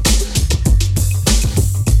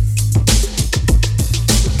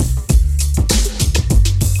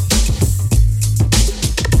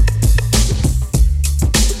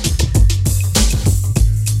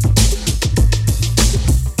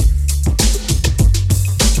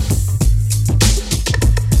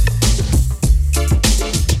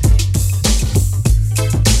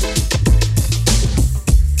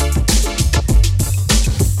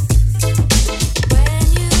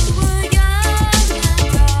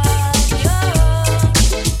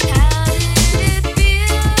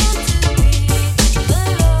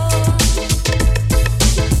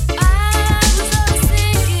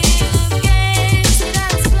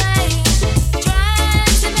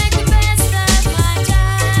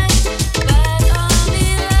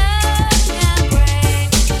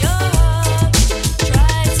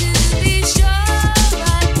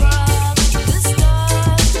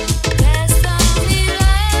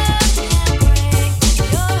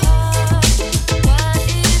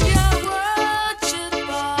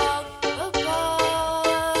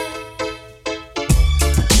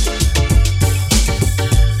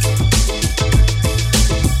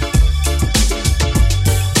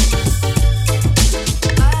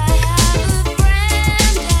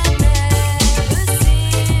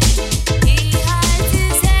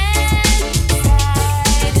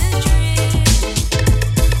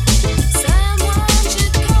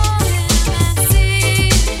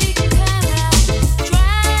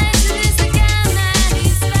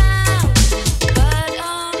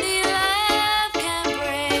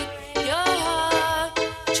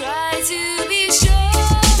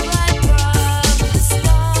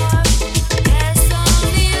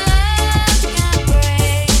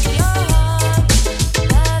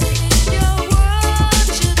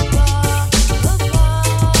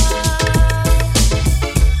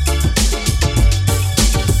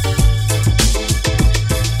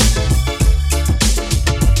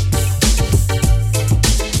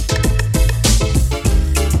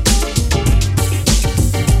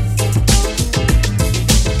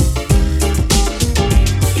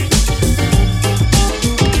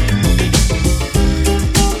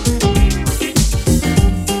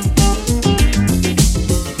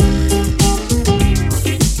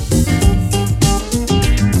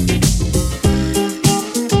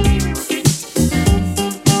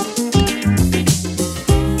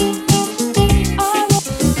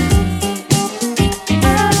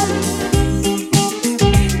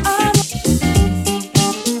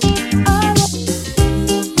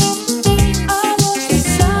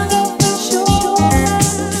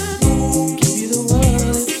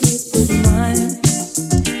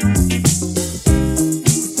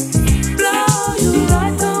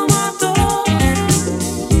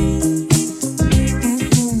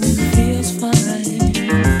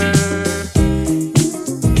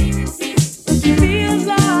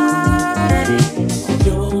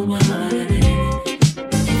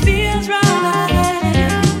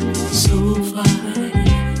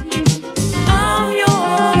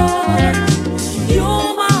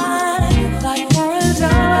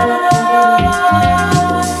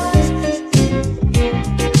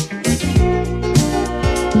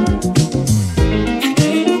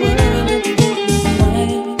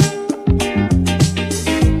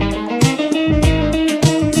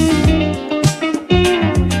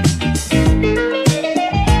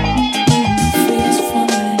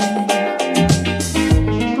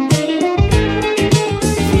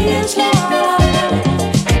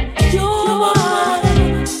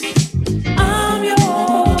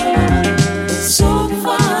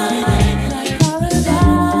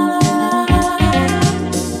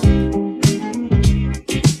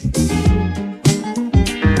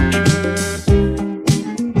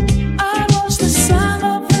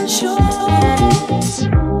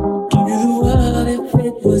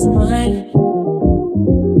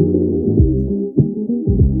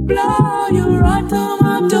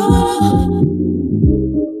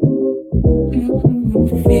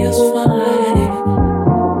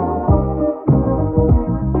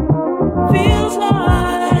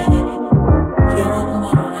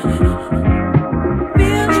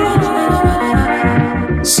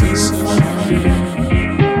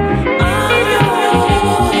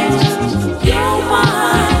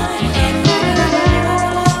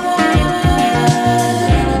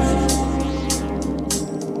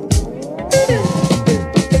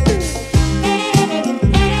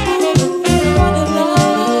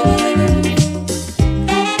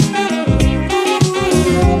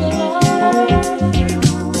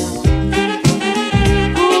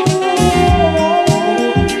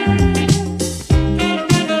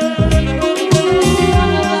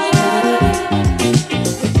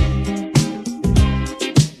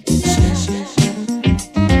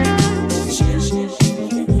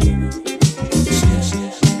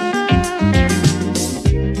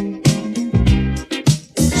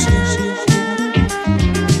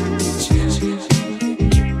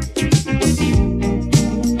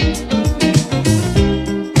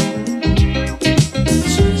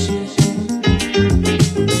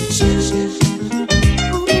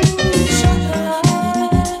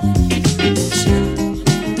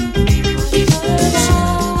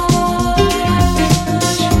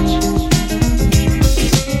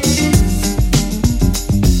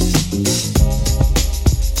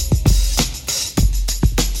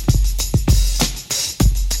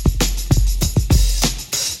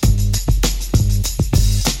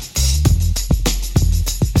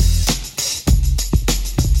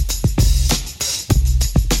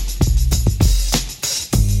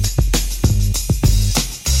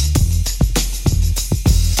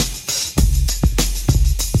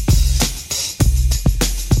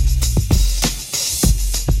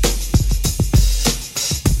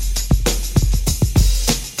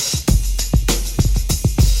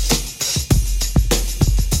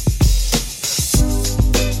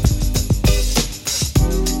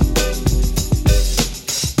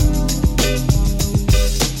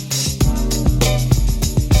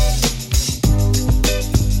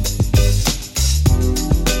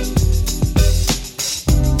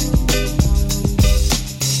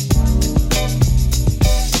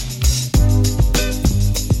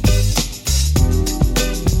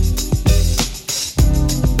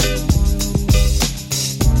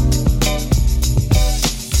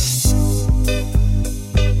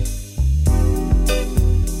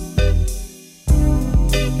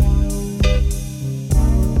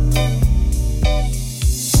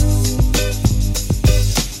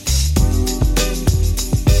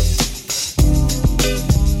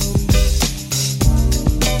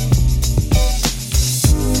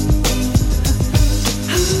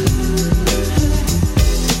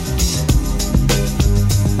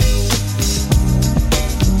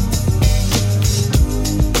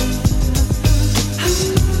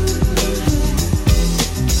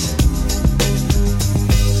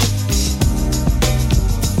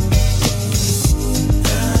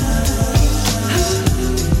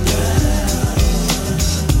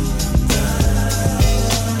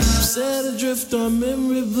 adrift on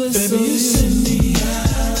memory bliss. Baby, you send me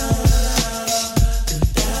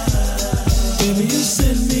baby, you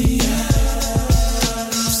send me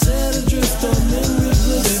Set adrift on memory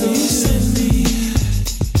bliss. Baby, you send me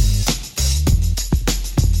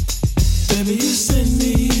baby, you send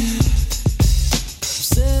me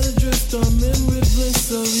Set adrift on memory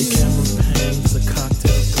bliss of The you. camera pans a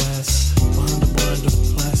cocktail glass behind a blind of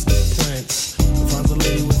plastic plants. Finds a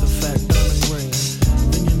lady with a fat diamond ring.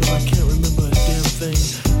 Then you know I can't remember a damn thing.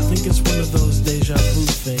 I think it's one of those deja vu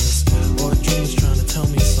things, or a dream's trying to tell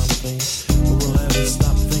me something, but will I ever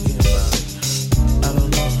stop thinking about it? I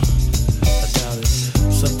don't know. I doubt it.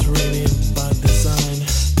 Subterranean by design.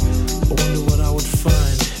 I wonder what I would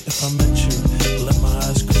find if I met you. Let my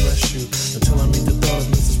eyes caress you until I meet the thought of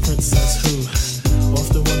Mrs. Princess who.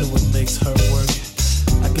 Often wonder what makes her work.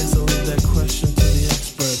 I guess I'll leave that question to the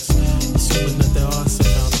experts, assuming that there are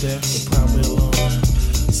some out there, but probably alone,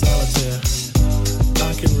 solitaire.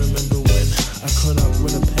 I can remember when I caught up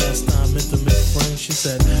with a pastime intimate friend. She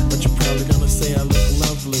said, but you're probably gonna say I look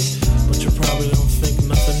lovely, but you probably don't think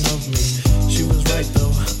nothing of me. She was right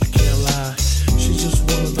though, I can't lie. She's just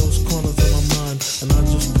one of those corners of my mind, and I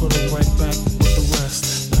just put her right back with the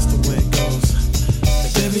rest. That's the way it goes.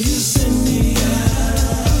 baby, you send me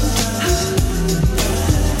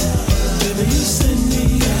baby, you send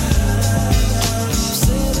me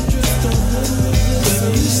Set adrift on memory bliss.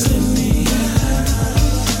 baby, you send me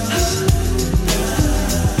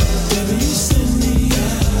baby, you send me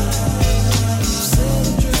Set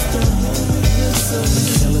adrift on memory bliss of A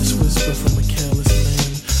you. careless whisper from a careless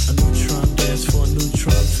man. A neutron dance for a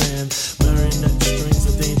neutron fan. Marionette strings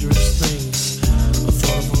are dangerous things. A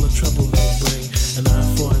thought of all the trouble they bring. An eye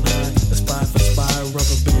for an eye, a spy for spy.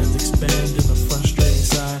 Rubber bands expand in a frustrating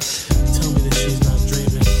sigh. Tell me that she's not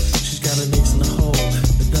dreaming. She's got an ace in the hole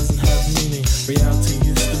that doesn't have meaning. Reality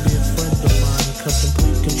used to be a friend of mine. Cause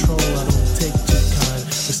complete control I don't take too kind.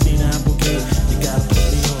 Christina Applegate, you gotta put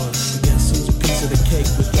me on. But guess whose piece of the cake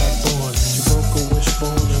was Jack Bourne? She broke a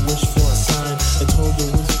wishbone and wished for a sign. I told the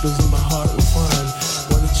whispers in my heart were fine.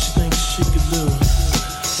 What did she think she could do?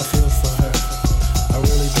 I feel for her, I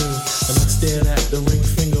really do. And I stared at the ring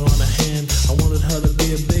finger on her hand. I wanted her to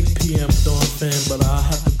be a big PM Dawn fan, but I'll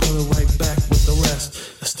have to put her right back with the rest.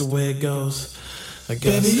 That's the way it goes, I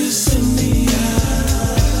guess. baby, you send me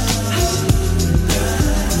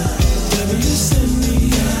baby, you send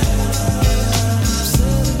me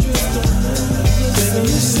Set adrift on memory bliss. baby,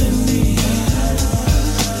 you send me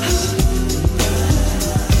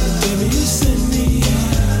baby, you send me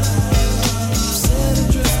Set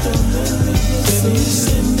adrift on memory bliss. baby, you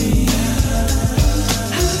send me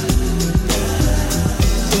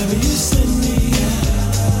baby, you send me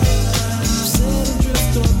Set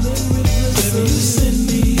adrift on memory bliss. baby, you send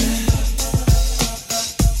me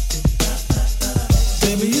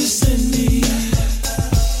baby, you send me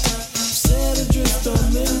Set adrift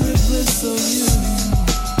on memory bliss of you.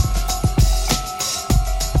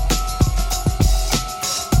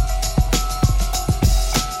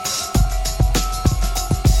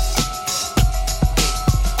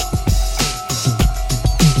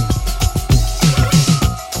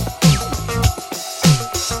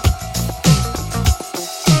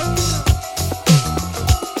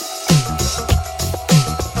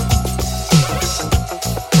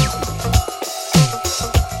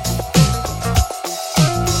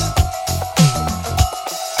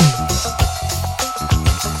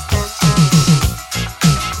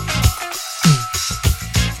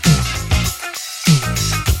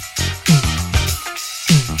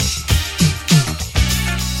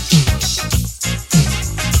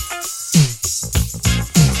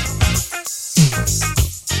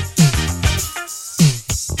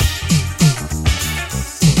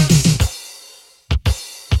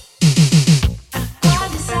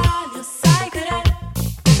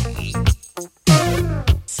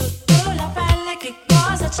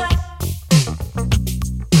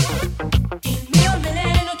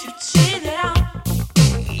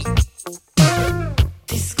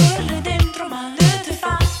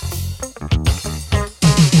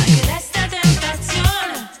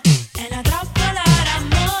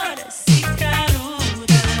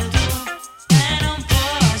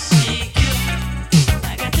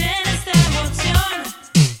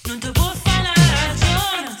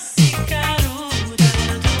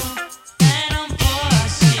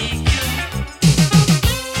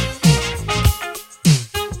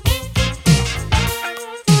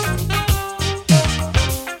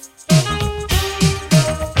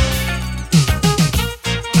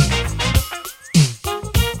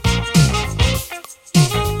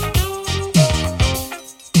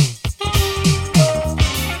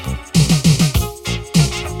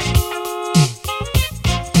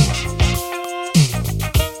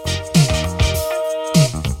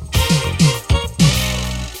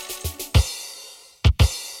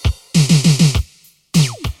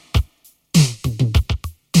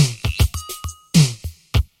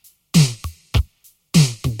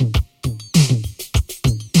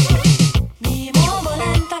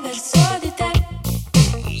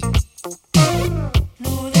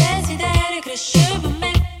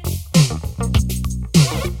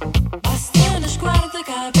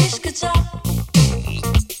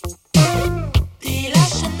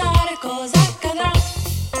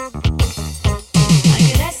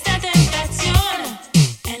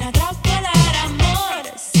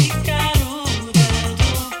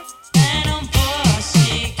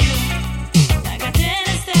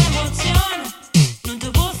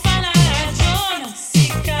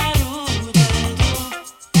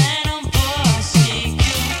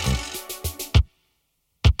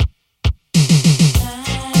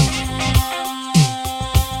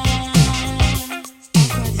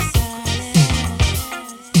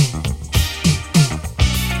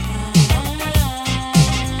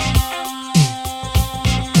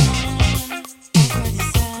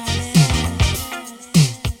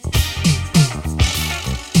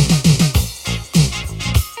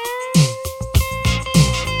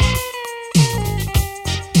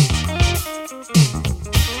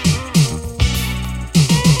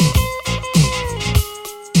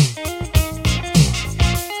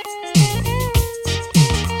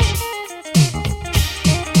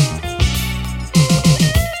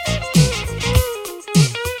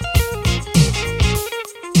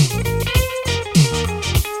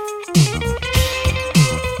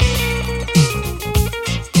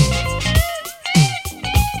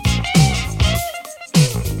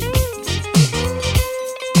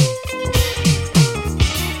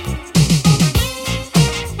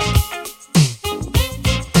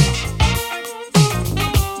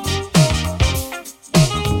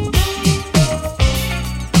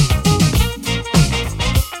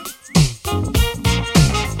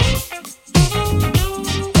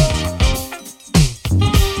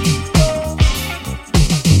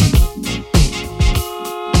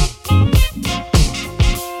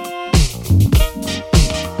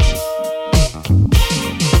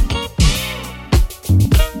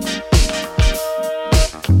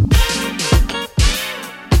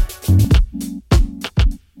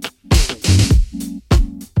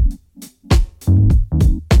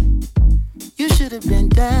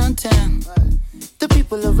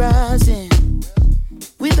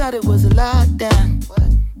 thought it was a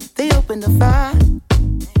lockdown. They opened the fire.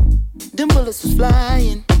 Them bullets was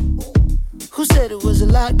flying. Who said it was a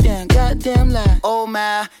lockdown? Goddamn lie. Oh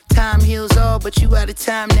my, time heals all, but you out of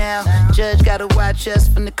time now. Judge gotta watch us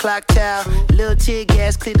from the clock tower. Little tear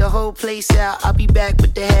gas cleared the whole place out. I'll be back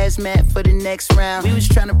with the hazmat for the next round. We was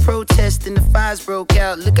trying to protest and the fires broke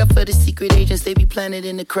out. Look out for the secret agents, they be planted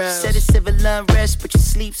in the crowd. Said it's civil unrest, but you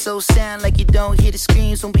sleep so sound like you don't hear the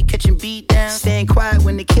screams when we catching beat down. Staying quiet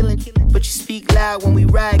when they killing, but you speak loud when we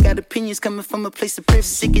ride. Got opinions coming from a place of privilege.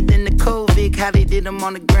 Sicker than the COVID, how they did them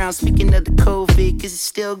on the ground. Speaking of the COVID, is it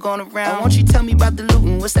still going around? Won't you tell me about the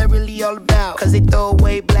looting? What's that really all about? Cause they throw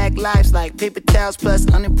away black lives like paper towels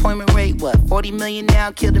plus unemployment rate. What, 40 million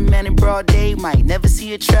now? Killed a man in broad day, might never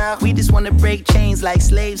see a trial. We just wanna break chains like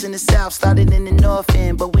slaves in the south. Started in the north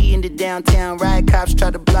end, but we in the downtown. Riot cops try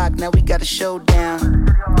to block, now we got a showdown.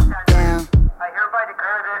 Down. I hereby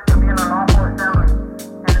declare this to be an unlawful assembly.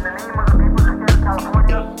 And in the name of the people of the state of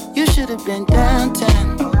California, You should have been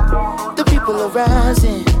downtown. The people are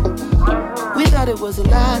rising. We thought it was a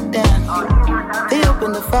lockdown. They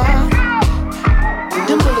opened the fire.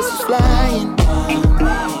 Them bullets was flying.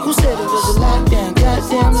 Who said it was a lockdown?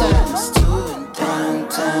 Goddamn lies.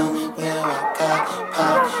 Downtown, where I got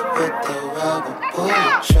popped with the rubber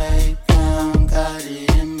bullet tray pound. Got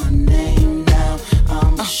it in my name now.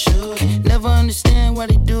 I'ma shoot it. Never understand why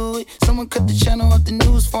they do it. Someone cut the channel off the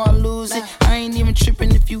news before I lose it. I ain't even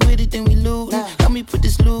tripping. If you with it, then we lootin'. Help me put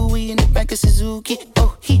this Louis in the back of Suzuki.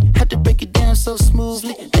 Oh, he had to break it down so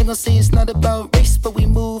smoothly. They gon' say it's not about race, but we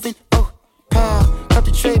moving. Oh, pow, cut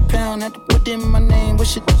the tray pound. Had to put in my name. What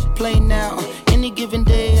should play now? Any given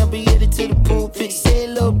day, I'll be headed to the pulpit. Say a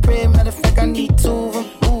little prayer. Matter of fact, I need two of them.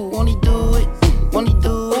 Ooh, won't he do it? Won't he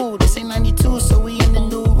do it? Ooh, this ain't 92, so we in the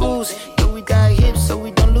new rules. Though we got hips, so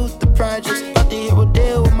we don't lose the projects. About to hit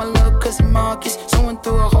Rodale with my little cousin Marcus. Someone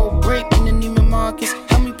threw a whole brick in the Neiman Marcus.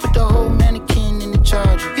 Help me put the whole mannequin in the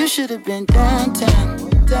charger. You should have been downtown.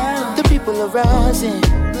 The people are rising.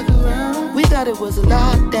 We thought it was a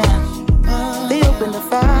lockdown. They opened the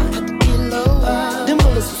fire. Them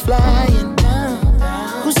bullets was flying.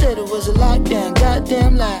 Who said it was a lockdown?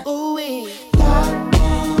 Goddamn lie. Ooh, we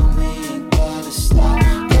lockdown, we ain't gotta stop.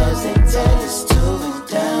 Cause they tell us to go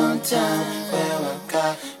downtown. Where I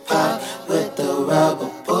got popped with the rubber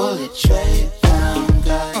bullet tray pound.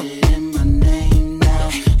 Got it in my name now.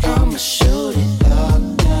 I'ma shoot it.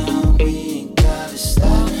 Lockdown, we ain't gotta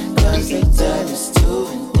stop. Cause they tell us to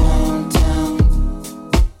go downtown.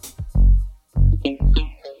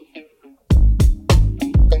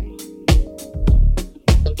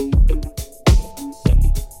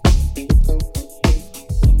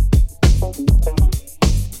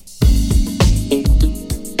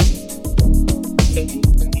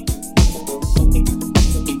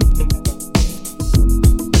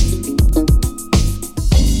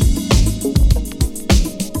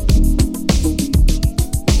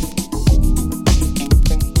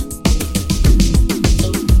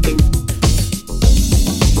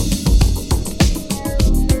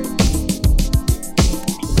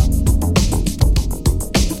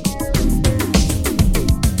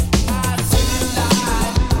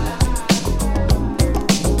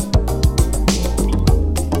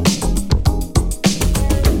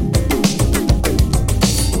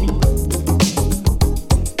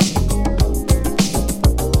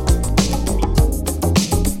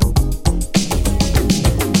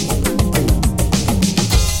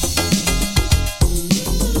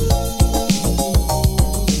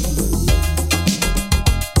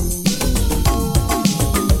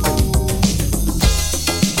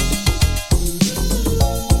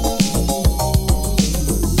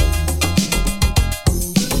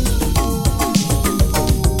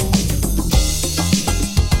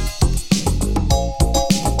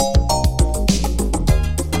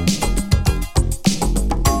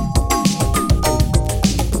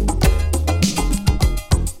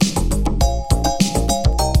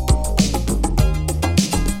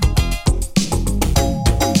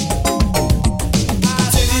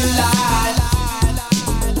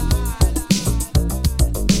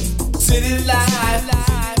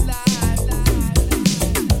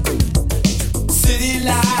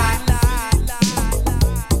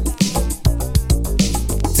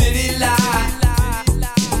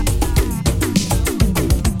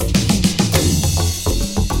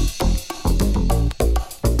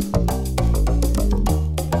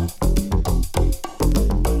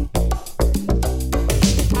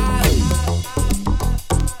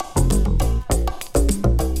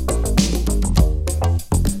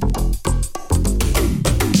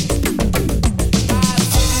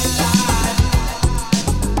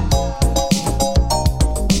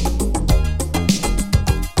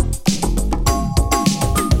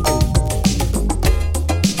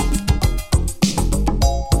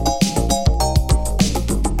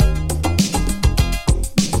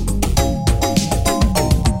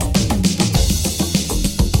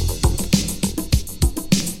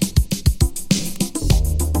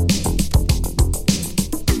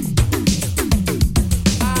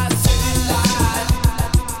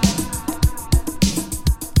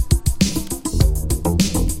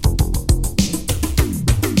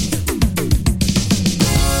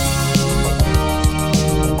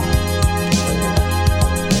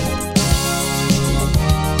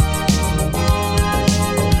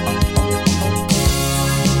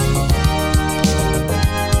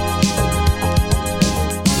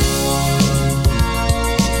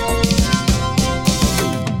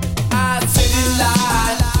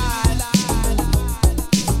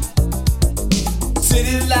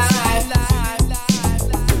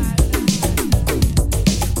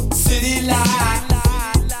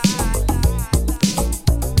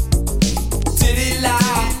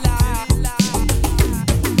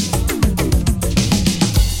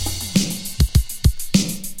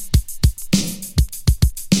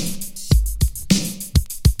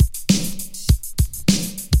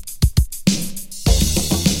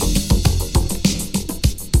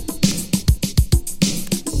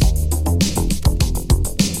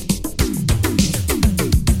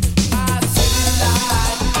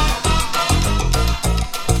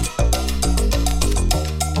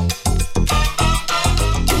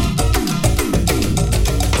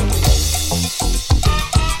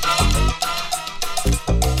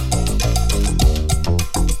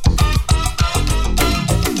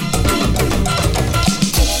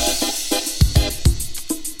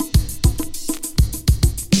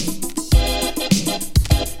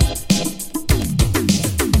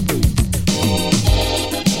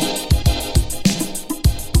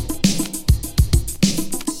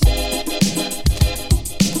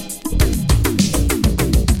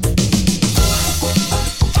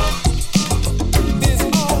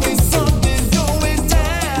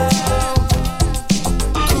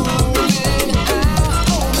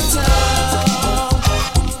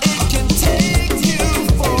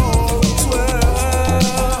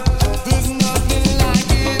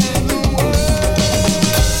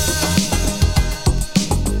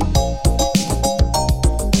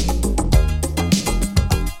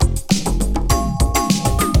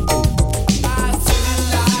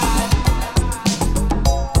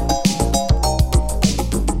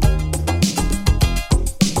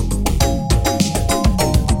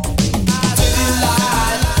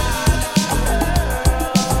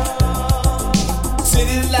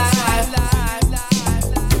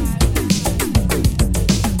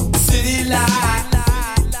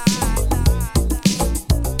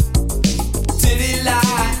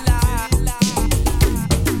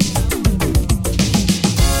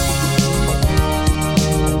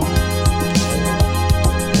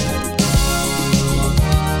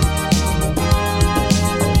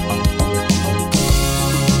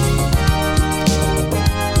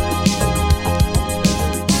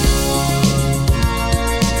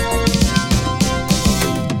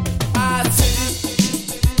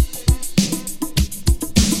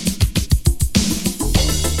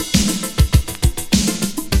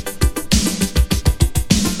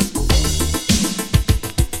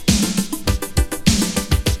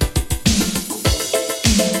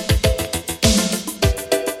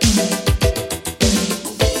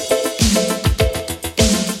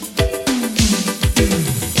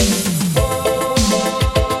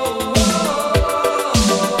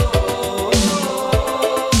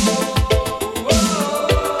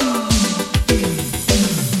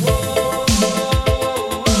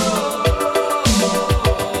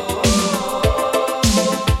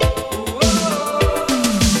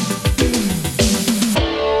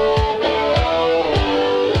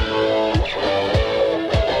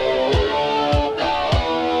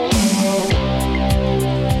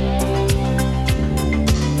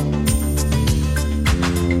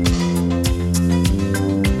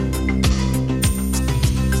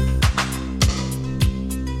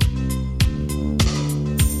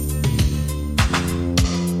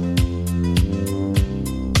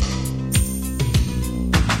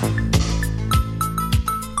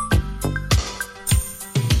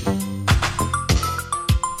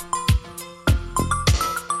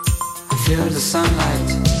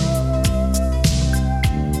 sunlight.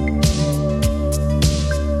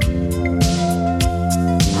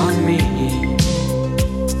 On me,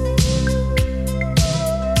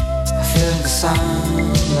 I feel the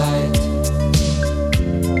sunlight.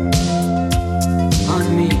 On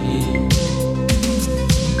me,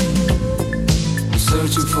 I'm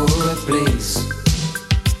searching for a place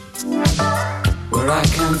where I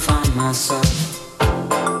can find myself.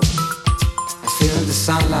 I feel the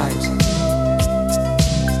sunlight.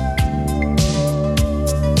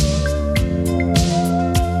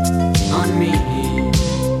 On me,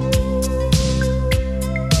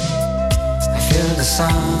 I feel the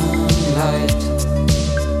sunlight.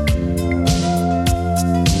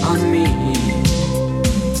 On me,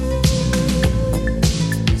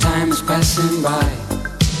 time is passing by.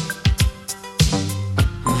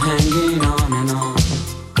 I'm hanging on and on.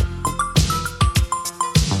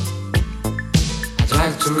 I'd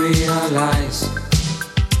like to realize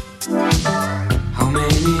how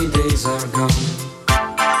many days are gone.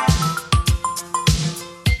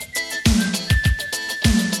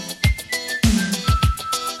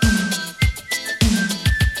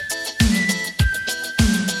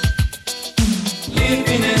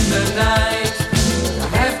 Living in the night, I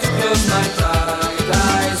have to close my tight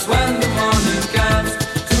eyes when the morning comes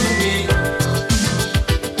to me.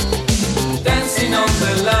 Dancing on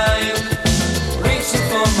the line, reaching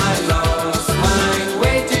for my lost mind,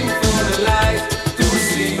 waiting for the light to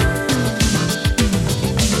see.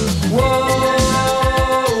 Whoa,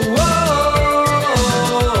 whoa,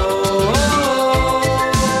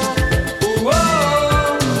 whoa,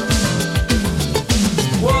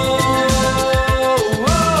 whoa,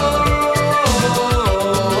 whoa.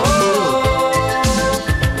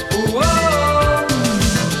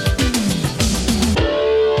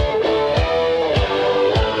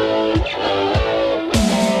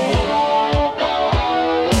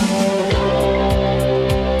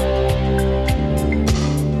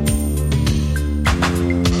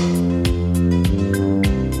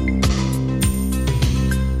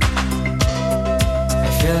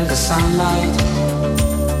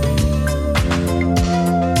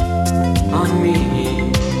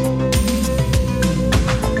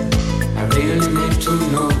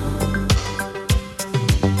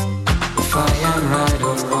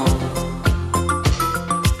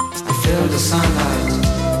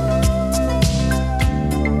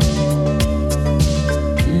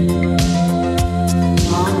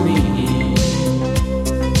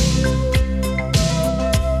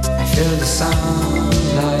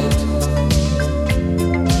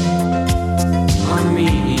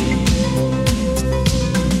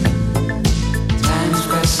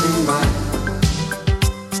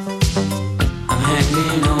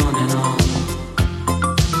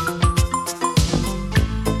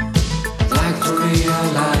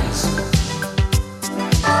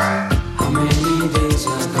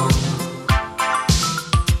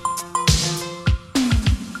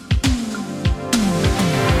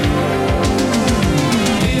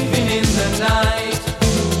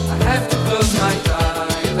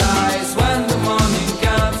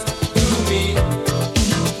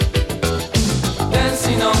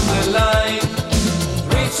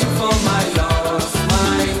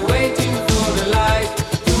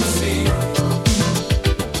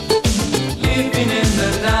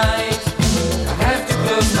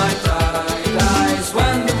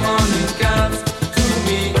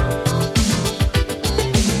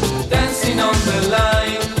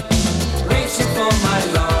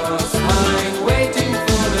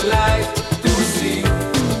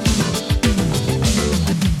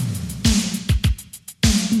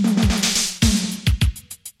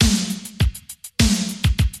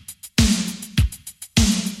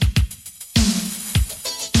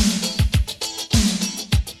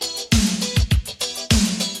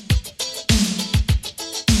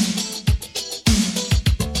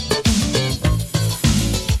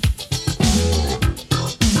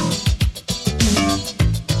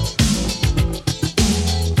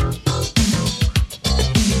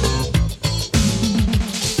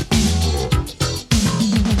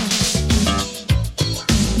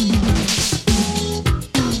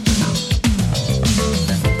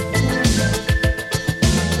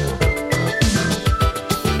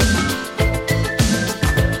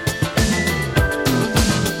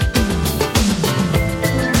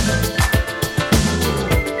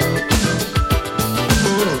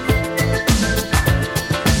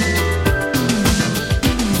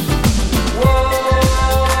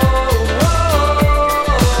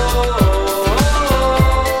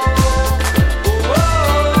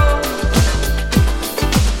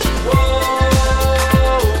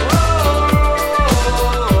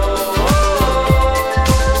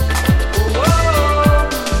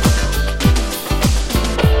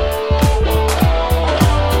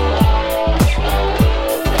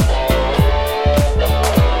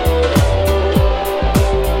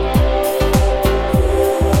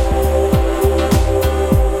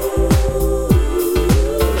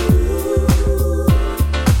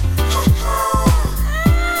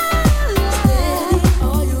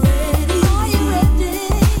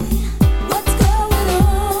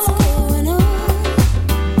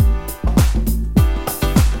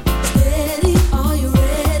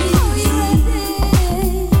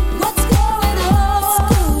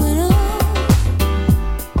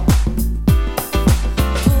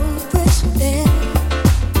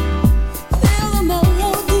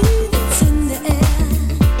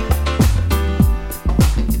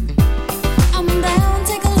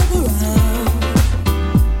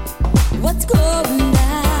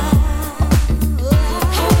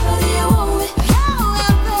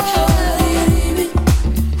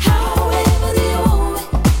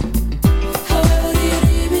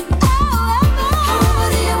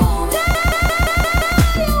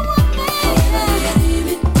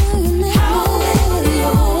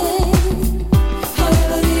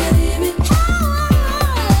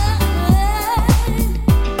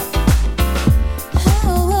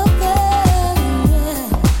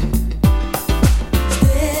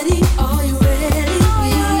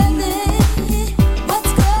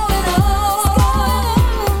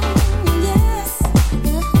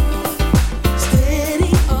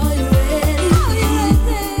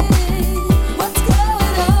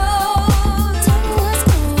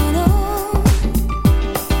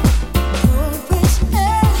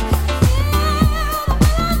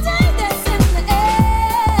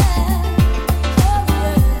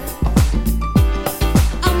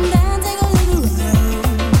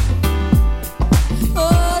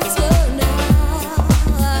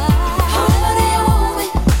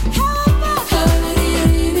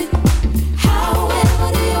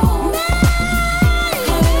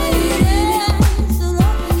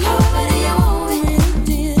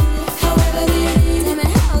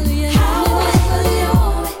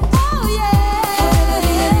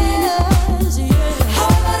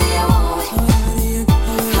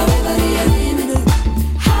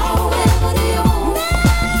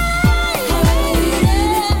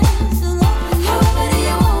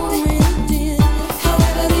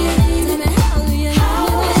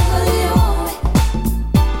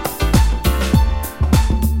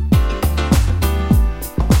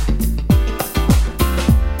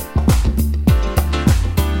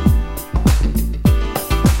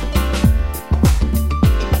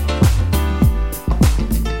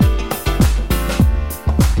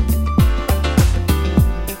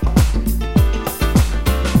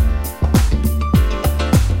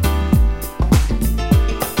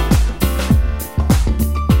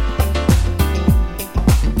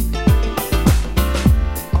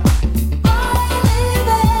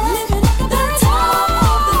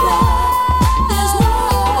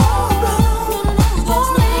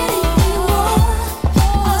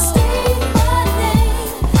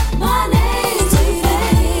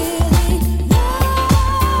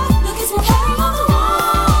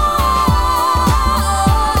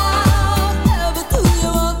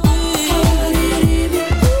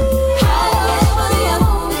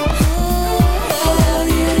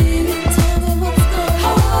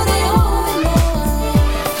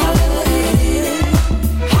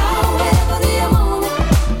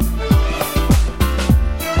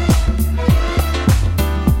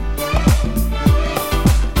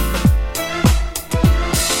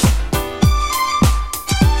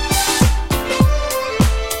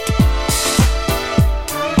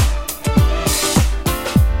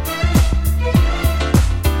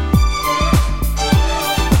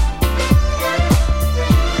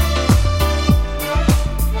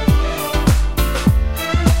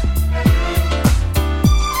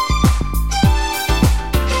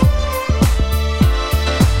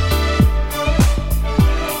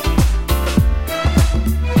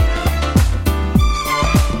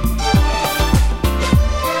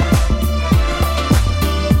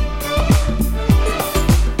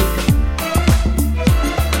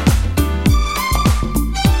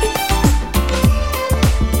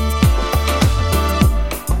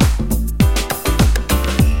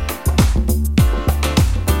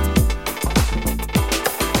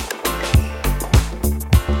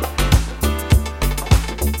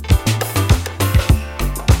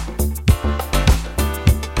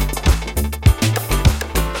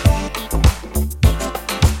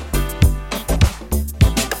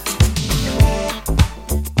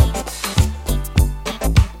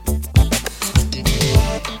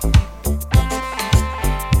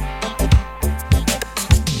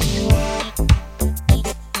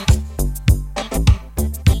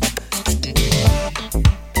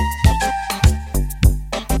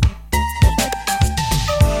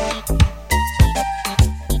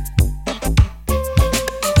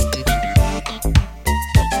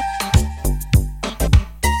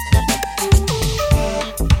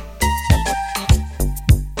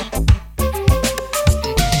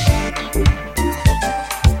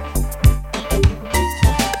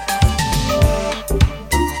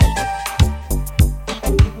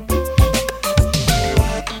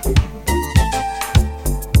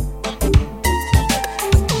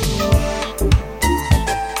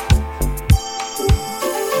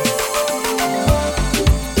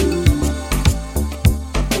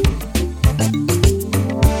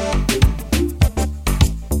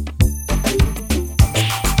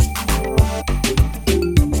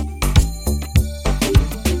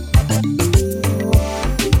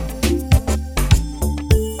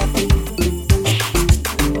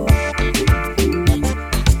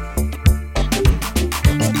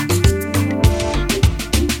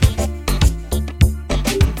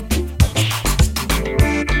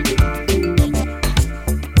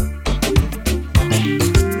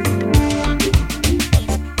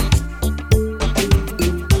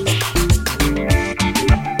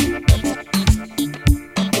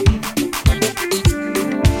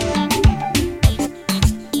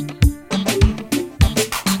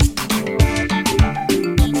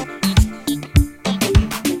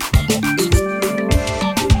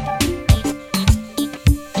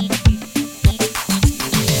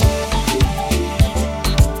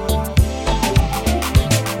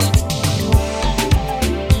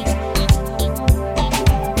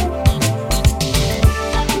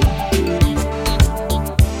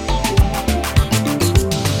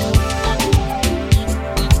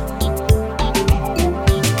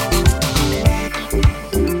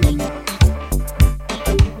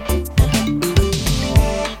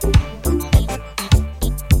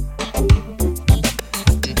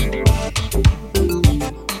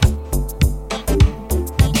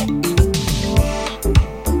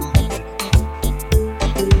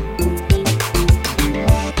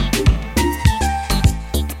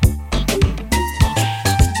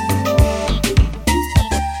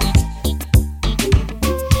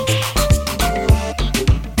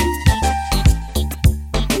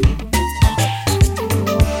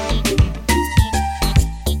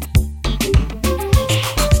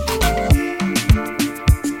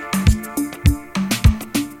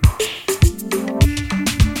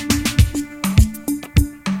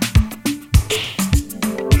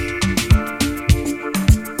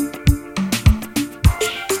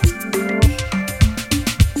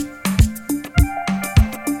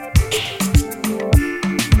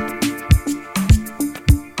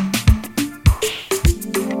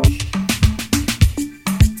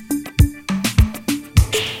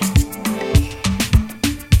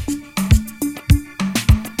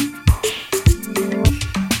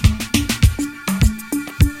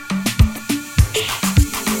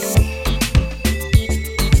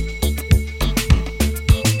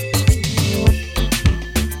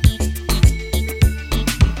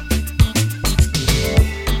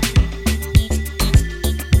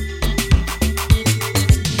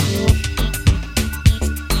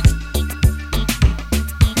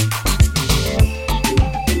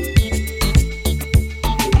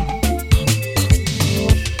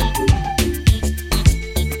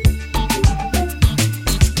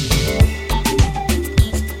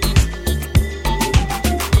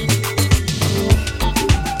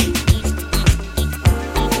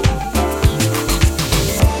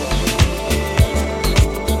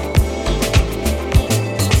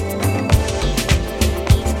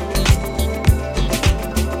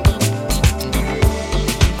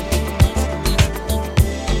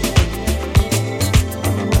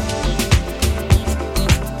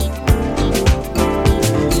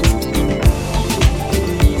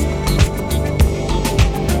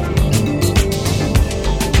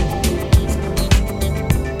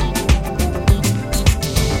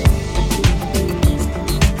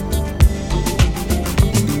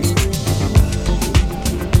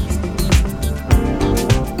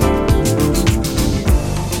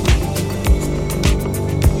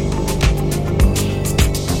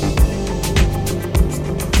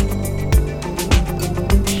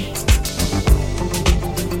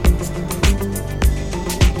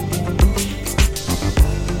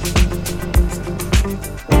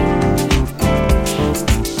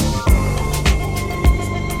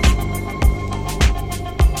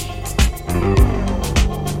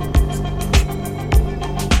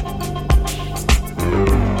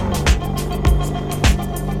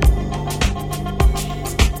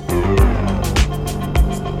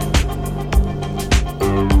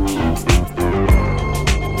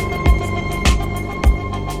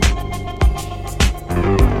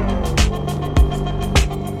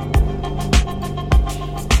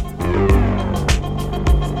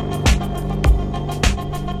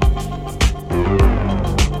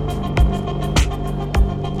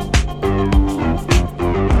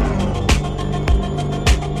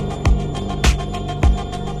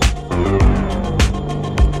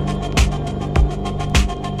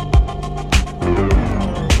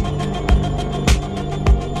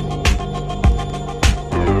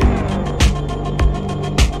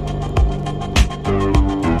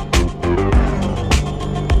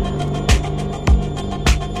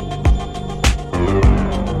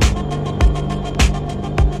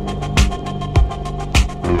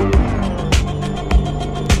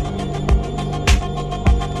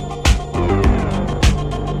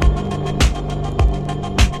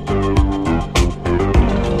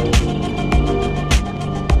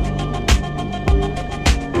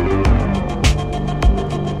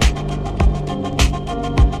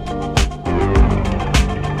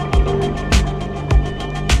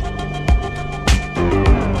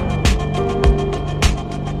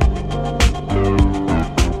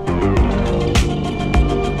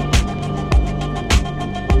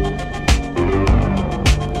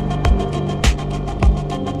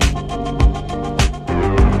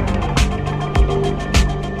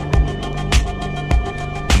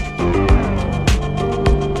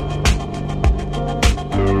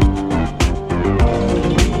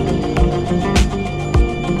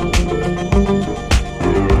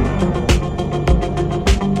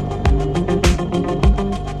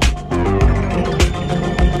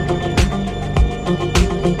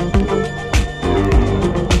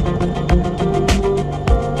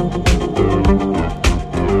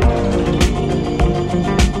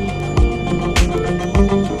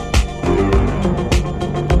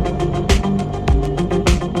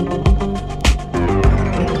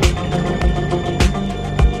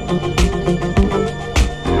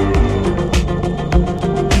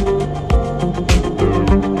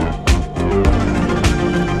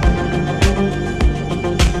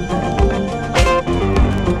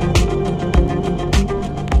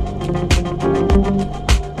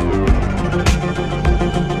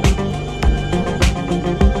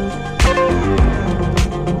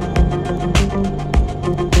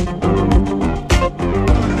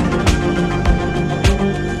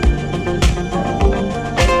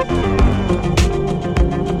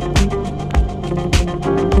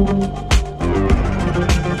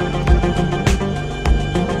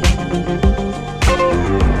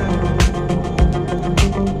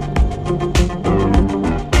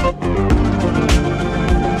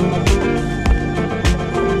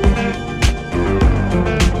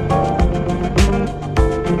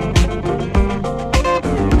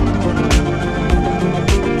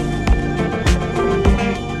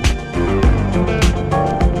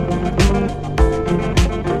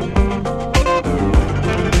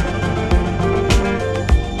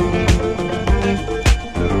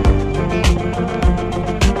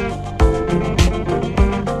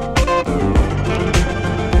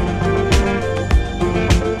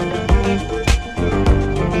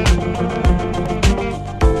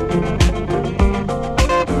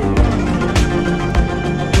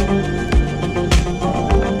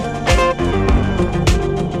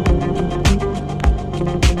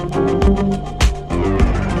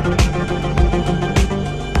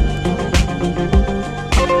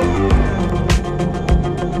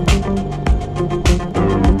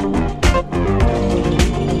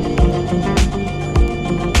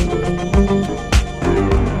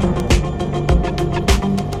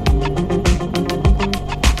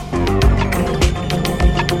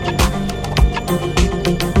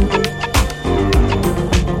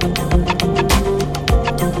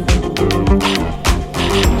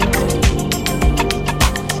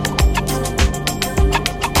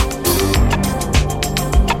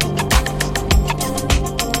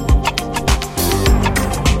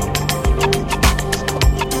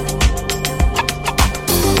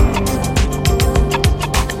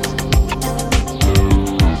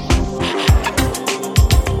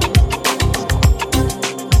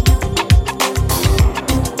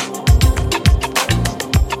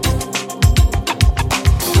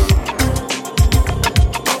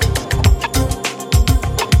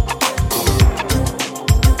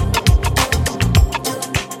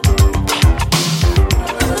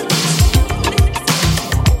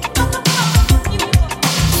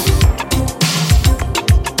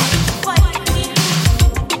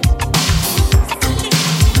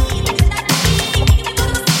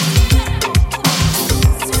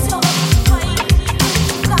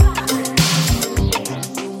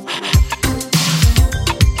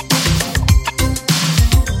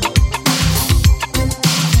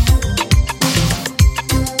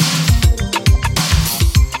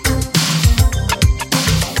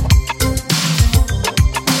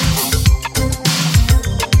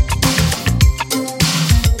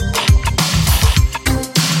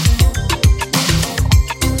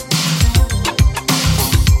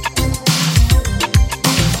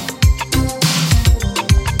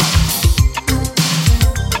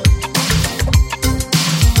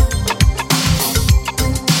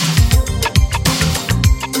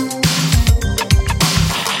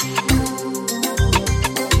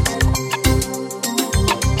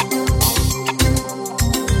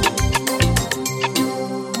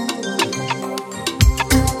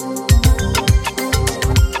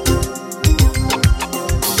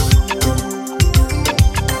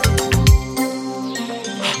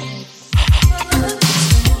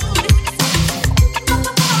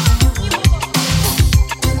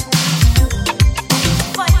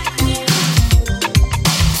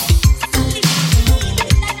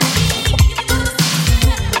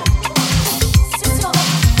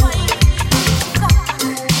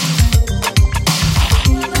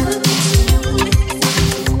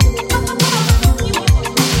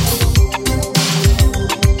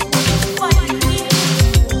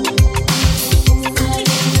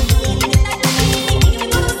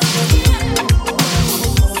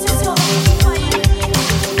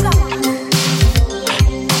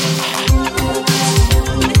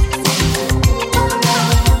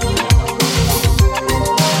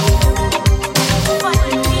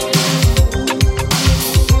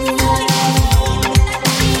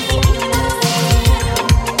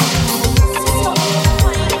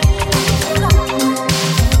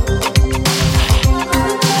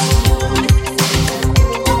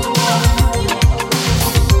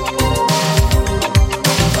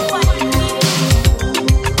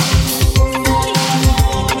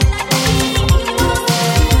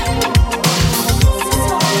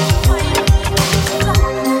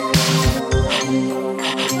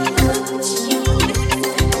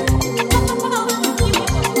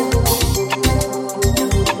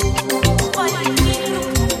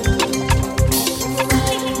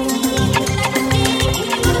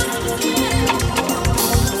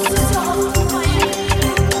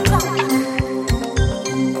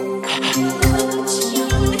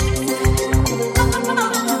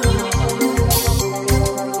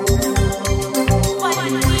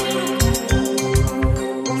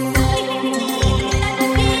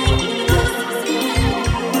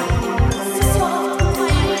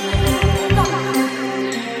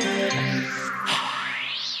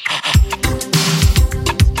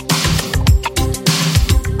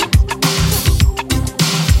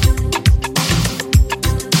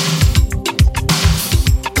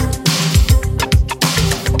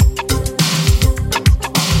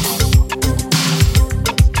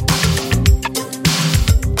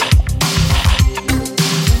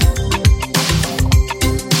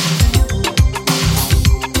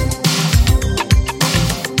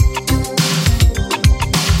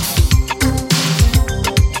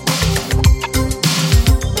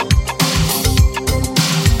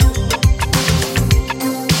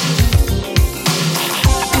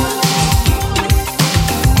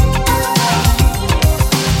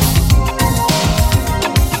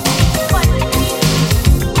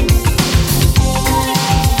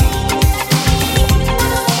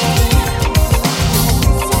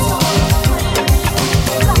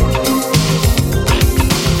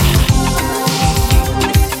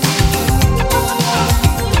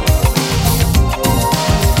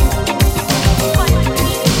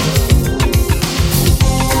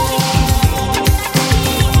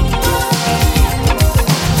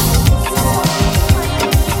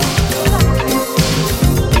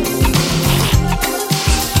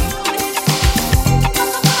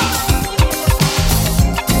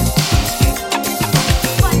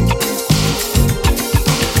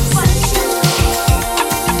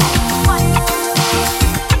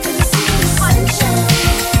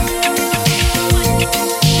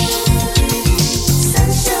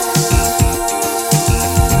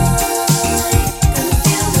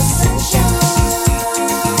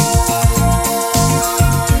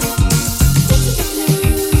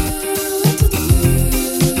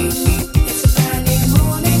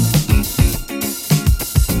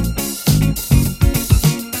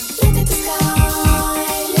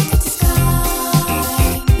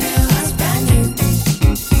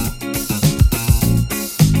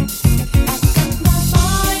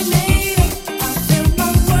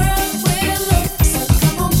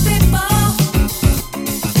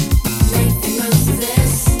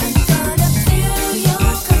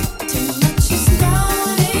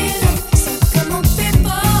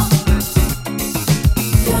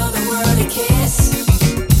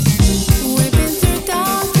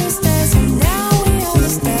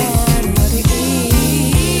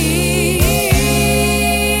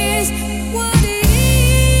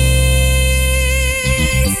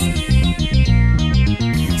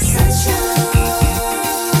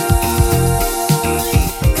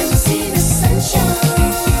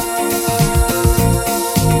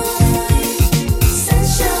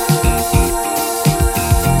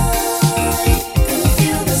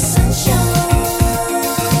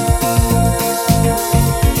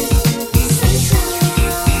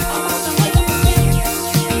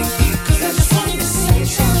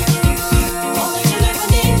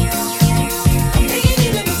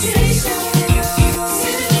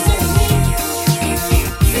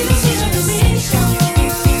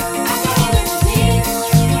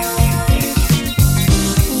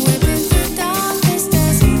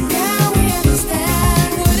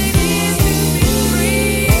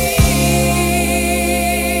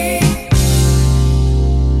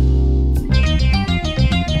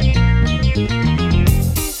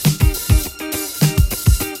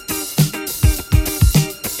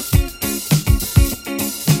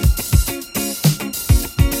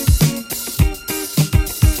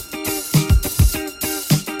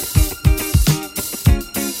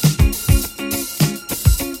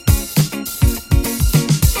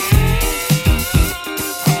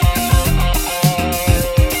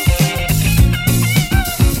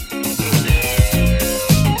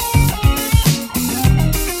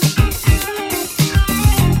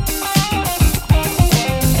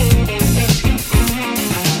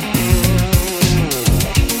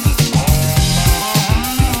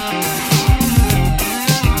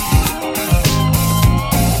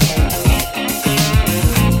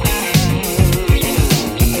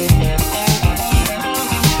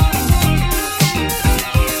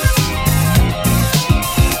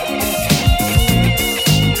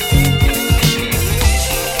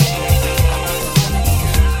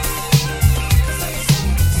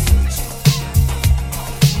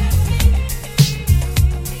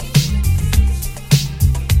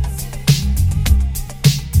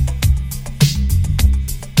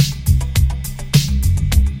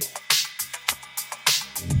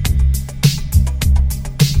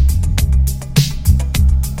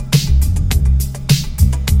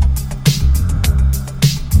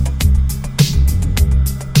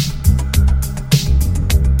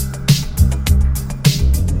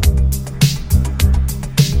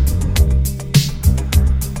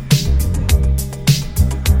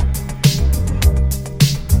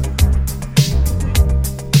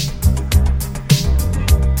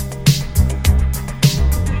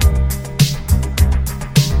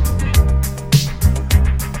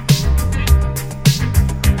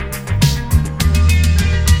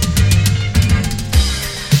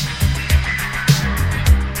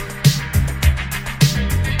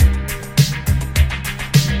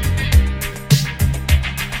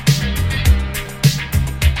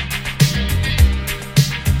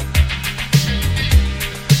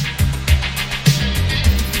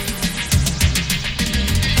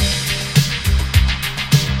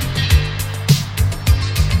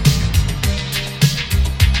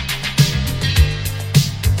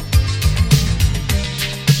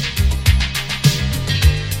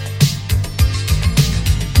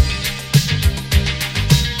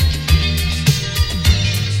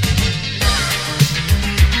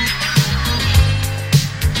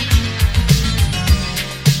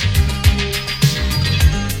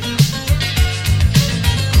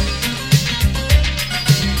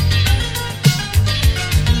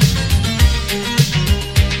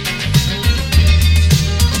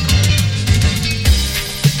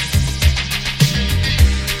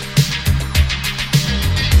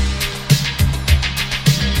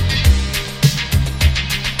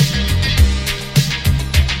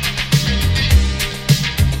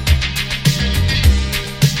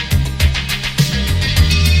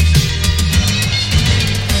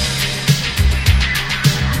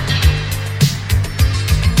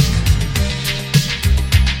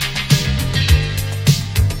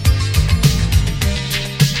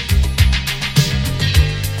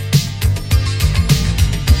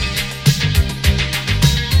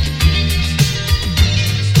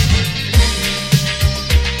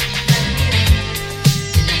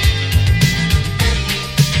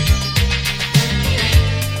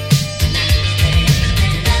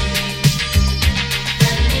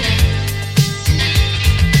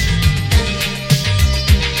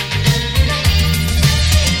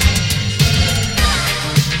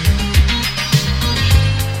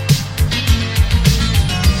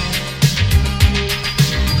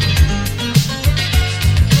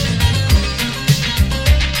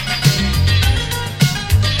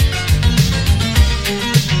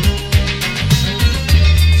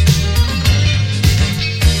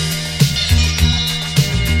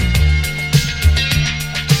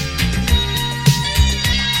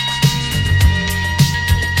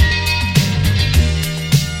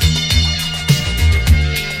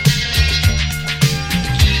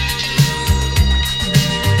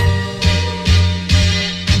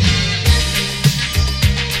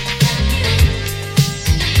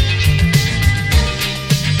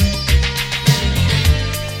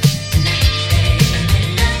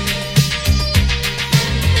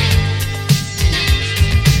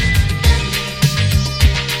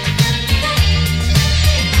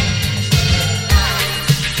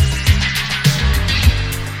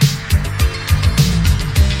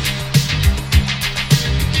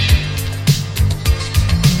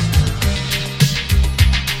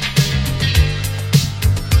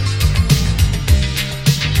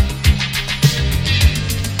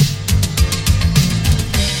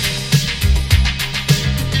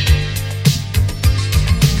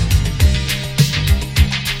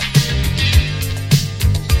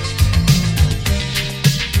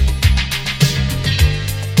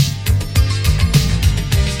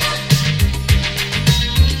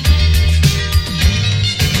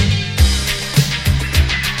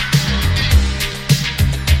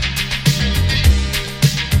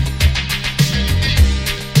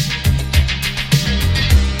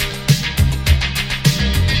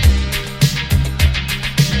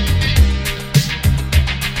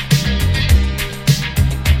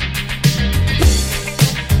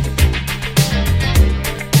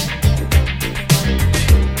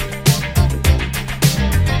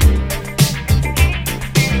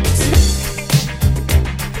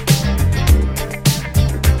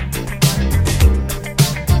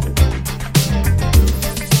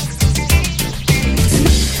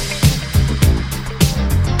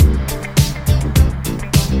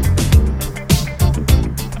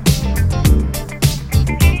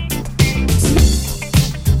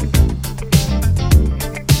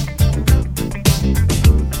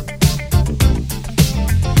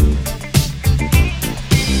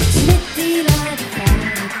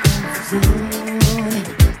 ragione,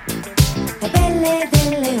 la pelle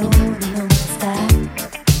del leone non sta.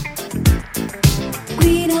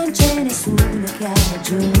 Qui non c'è nessuno che ha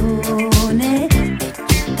ragione, è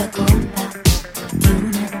tutta colpa di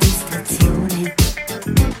una distrazione.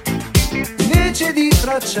 Invece di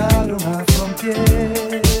tracciare una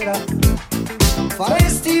frontiera,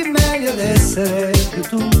 faresti meglio ad essere più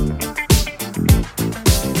tu,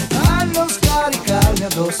 a non scaricarmi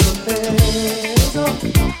addosso il peso,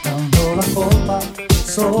 dando la colpa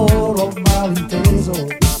solo un malinteso.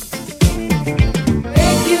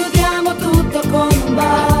 E chiudiamo tutto con un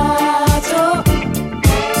bacio,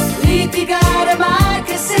 litigare mai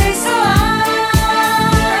che senso ha?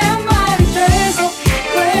 È un malinteso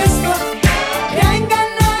questo, che ha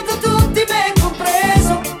ingannato tutti me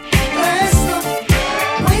compreso. Presto,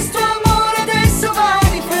 questo amore adesso va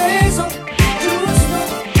difeso, giusto,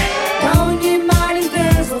 da ogni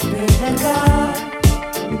malinteso che verrà.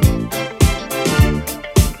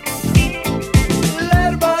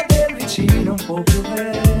 L'erba del vicino un po' più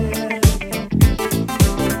verde,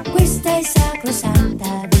 Questa è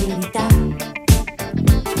sacrosanta verità,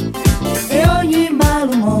 e ogni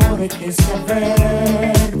malumore che si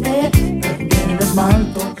avverte prende lo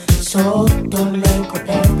smalto sotto le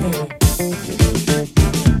coperte.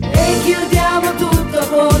 E chiudiamo tutto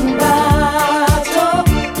con un bacio,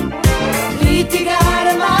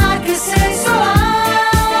 litigare ma che senso ha?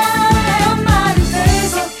 È un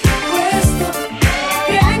malinteso questo,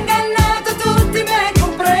 che ha ingannato tutti me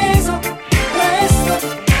compreso. Presto,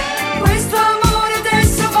 questo amore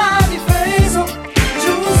adesso va difeso,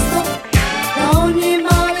 giusto, da ogni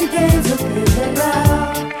malinteso che verrà.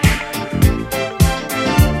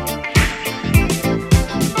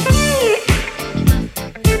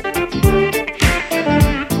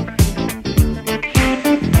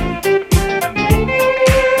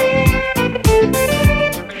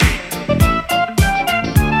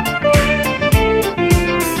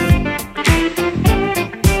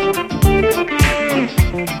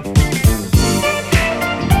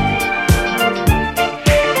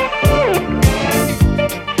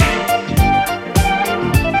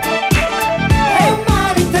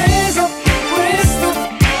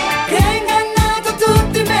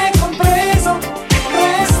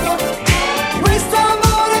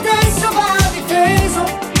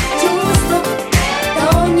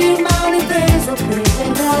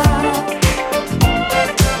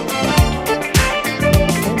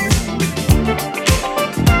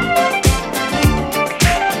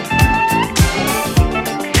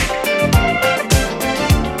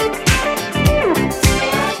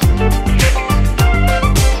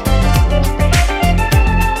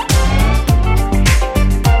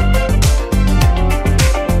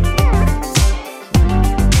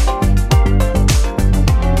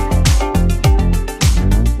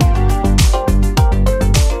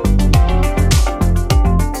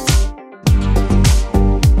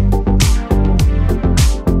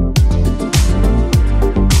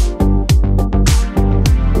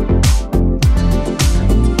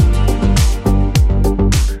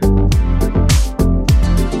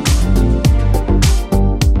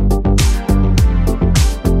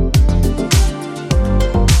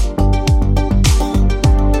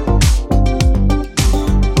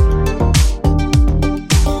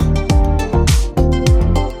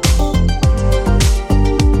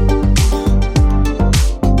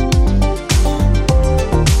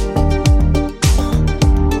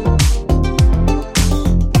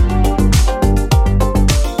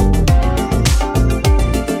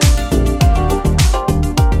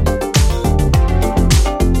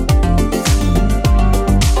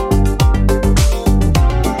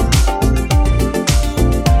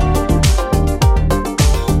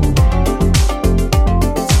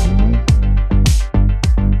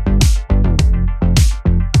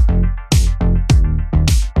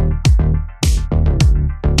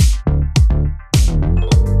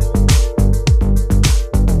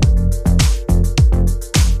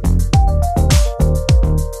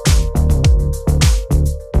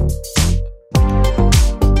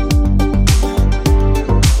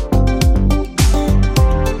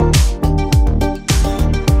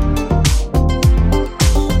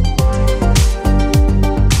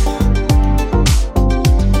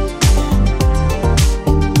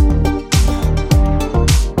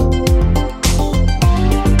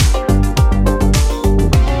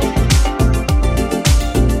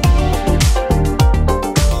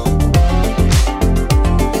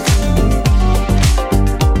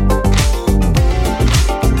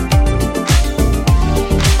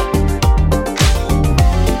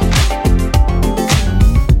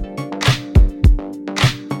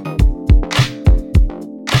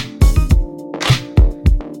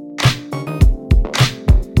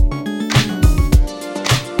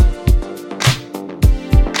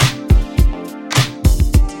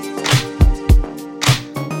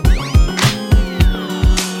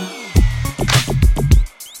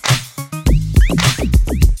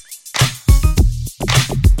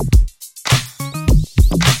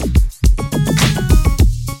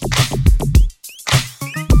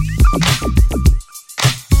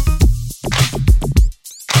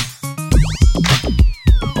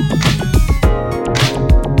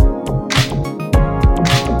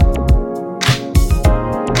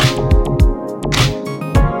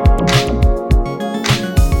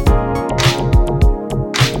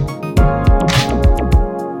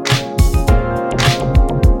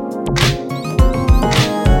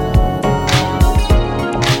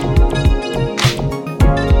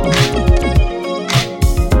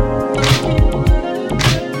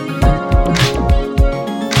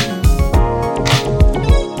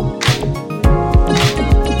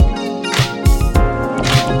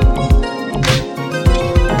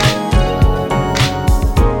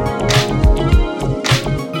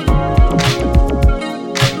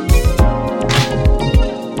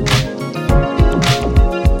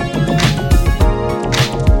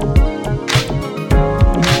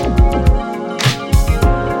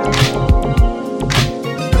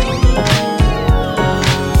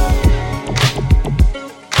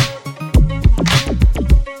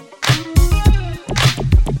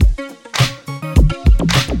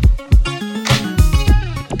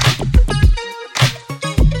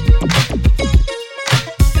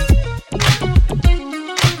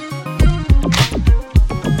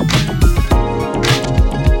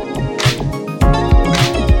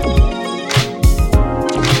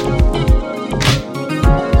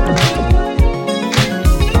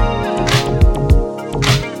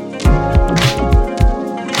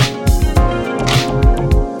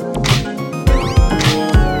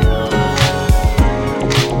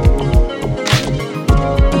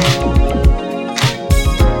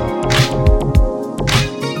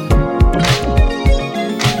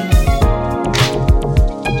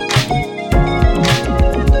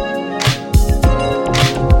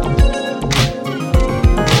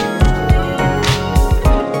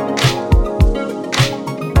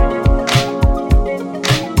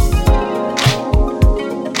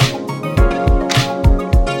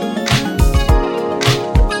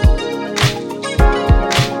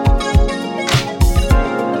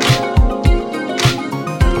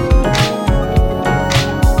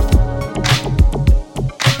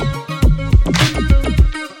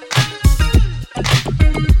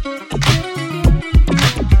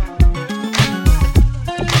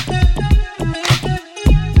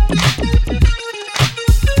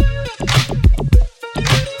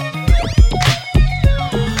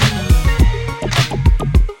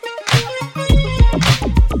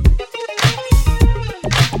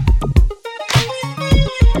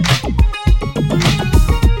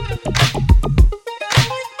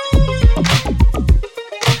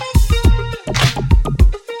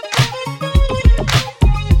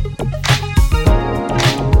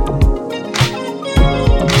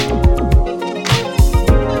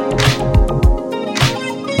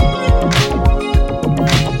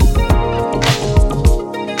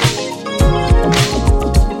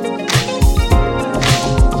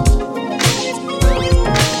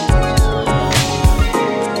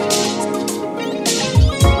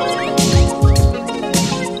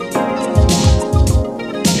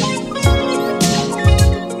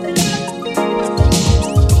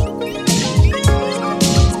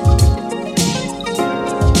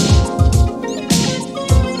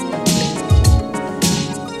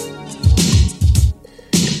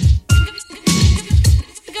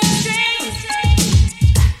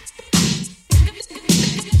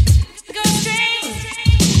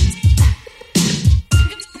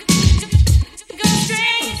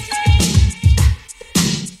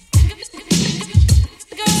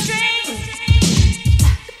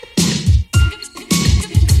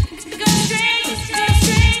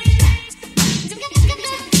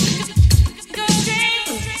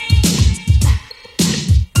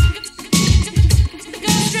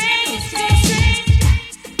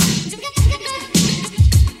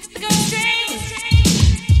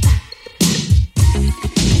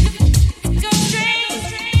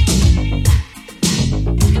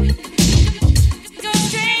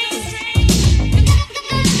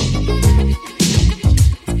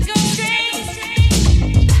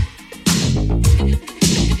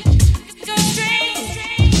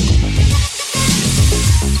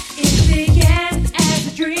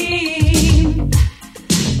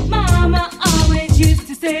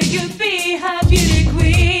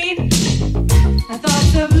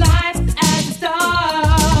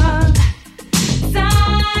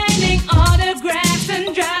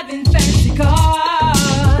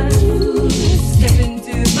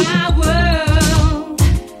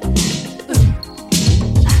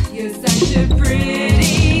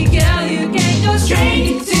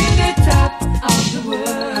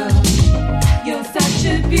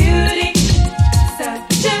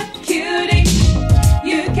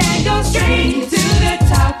 straight to the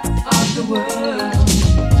top of the world.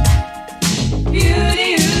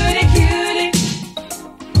 Beauty, beauty, cutie.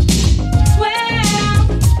 Well,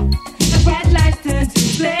 the bright lights turn to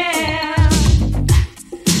glare.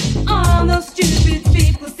 All those stupid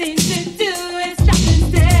people seem to do is stop and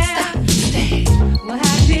stare. Well,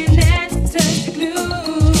 happiness turns to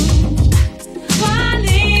gloom while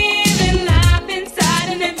living life inside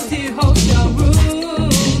an empty hotel room.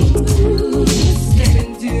 Step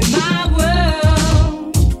into my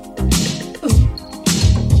world. Ooh,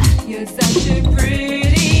 you're such a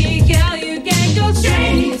pretty girl. You can go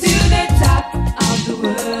straight to the top of the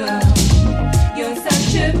world. You're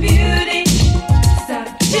such a beauty,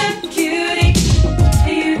 such a cutie.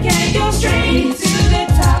 You can go straight to the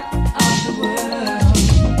top of the world.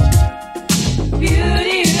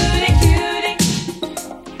 Beauty, beauty, cutie.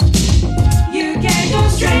 You can go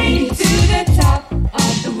straight to the top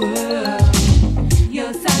of the world.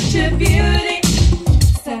 You're such a beauty,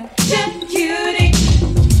 such a cutie.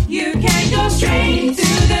 You can go straight to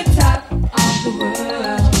the top of the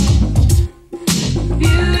world.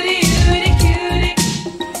 Beauty, beauty, cutie.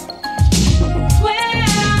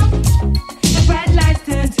 Well, the bright lights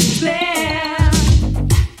turn to glare.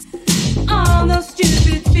 All those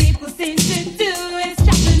stupid people seem to do is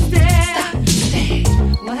stop and stare.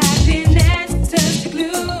 Well, happiness turns to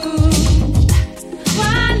gloom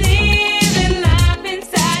while living life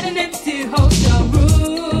inside an empty hotel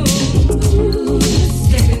room.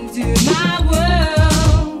 Step into my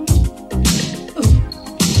world. Ooh,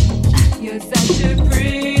 you're such a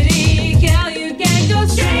pretty girl. You can go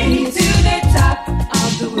straight to the top of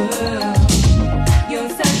the world. You're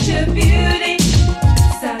such a beauty,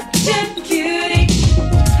 such a cutie.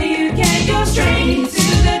 You can go straight to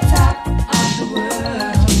the top of the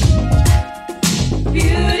world.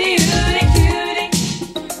 Beauty, beauty, cutie.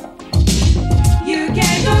 You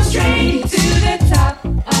can go straight to the top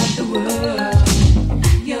of the world.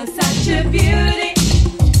 You're such a beauty,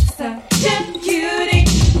 such a cutie.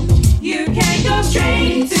 You can go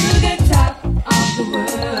straight to the top of the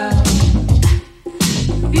world.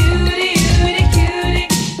 Beauty, beauty, cutie.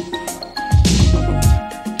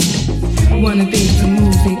 Wanna be a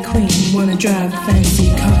movie queen, wanna drive a fancy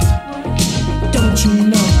car. Don't you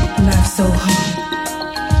know life's so hard?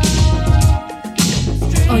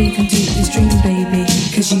 All you can do is dream, baby,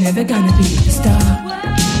 'cause you're never gonna be a star.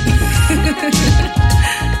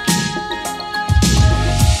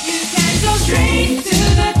 You can go straight to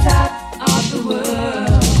the top of the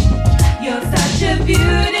world. You're such a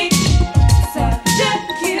beauty,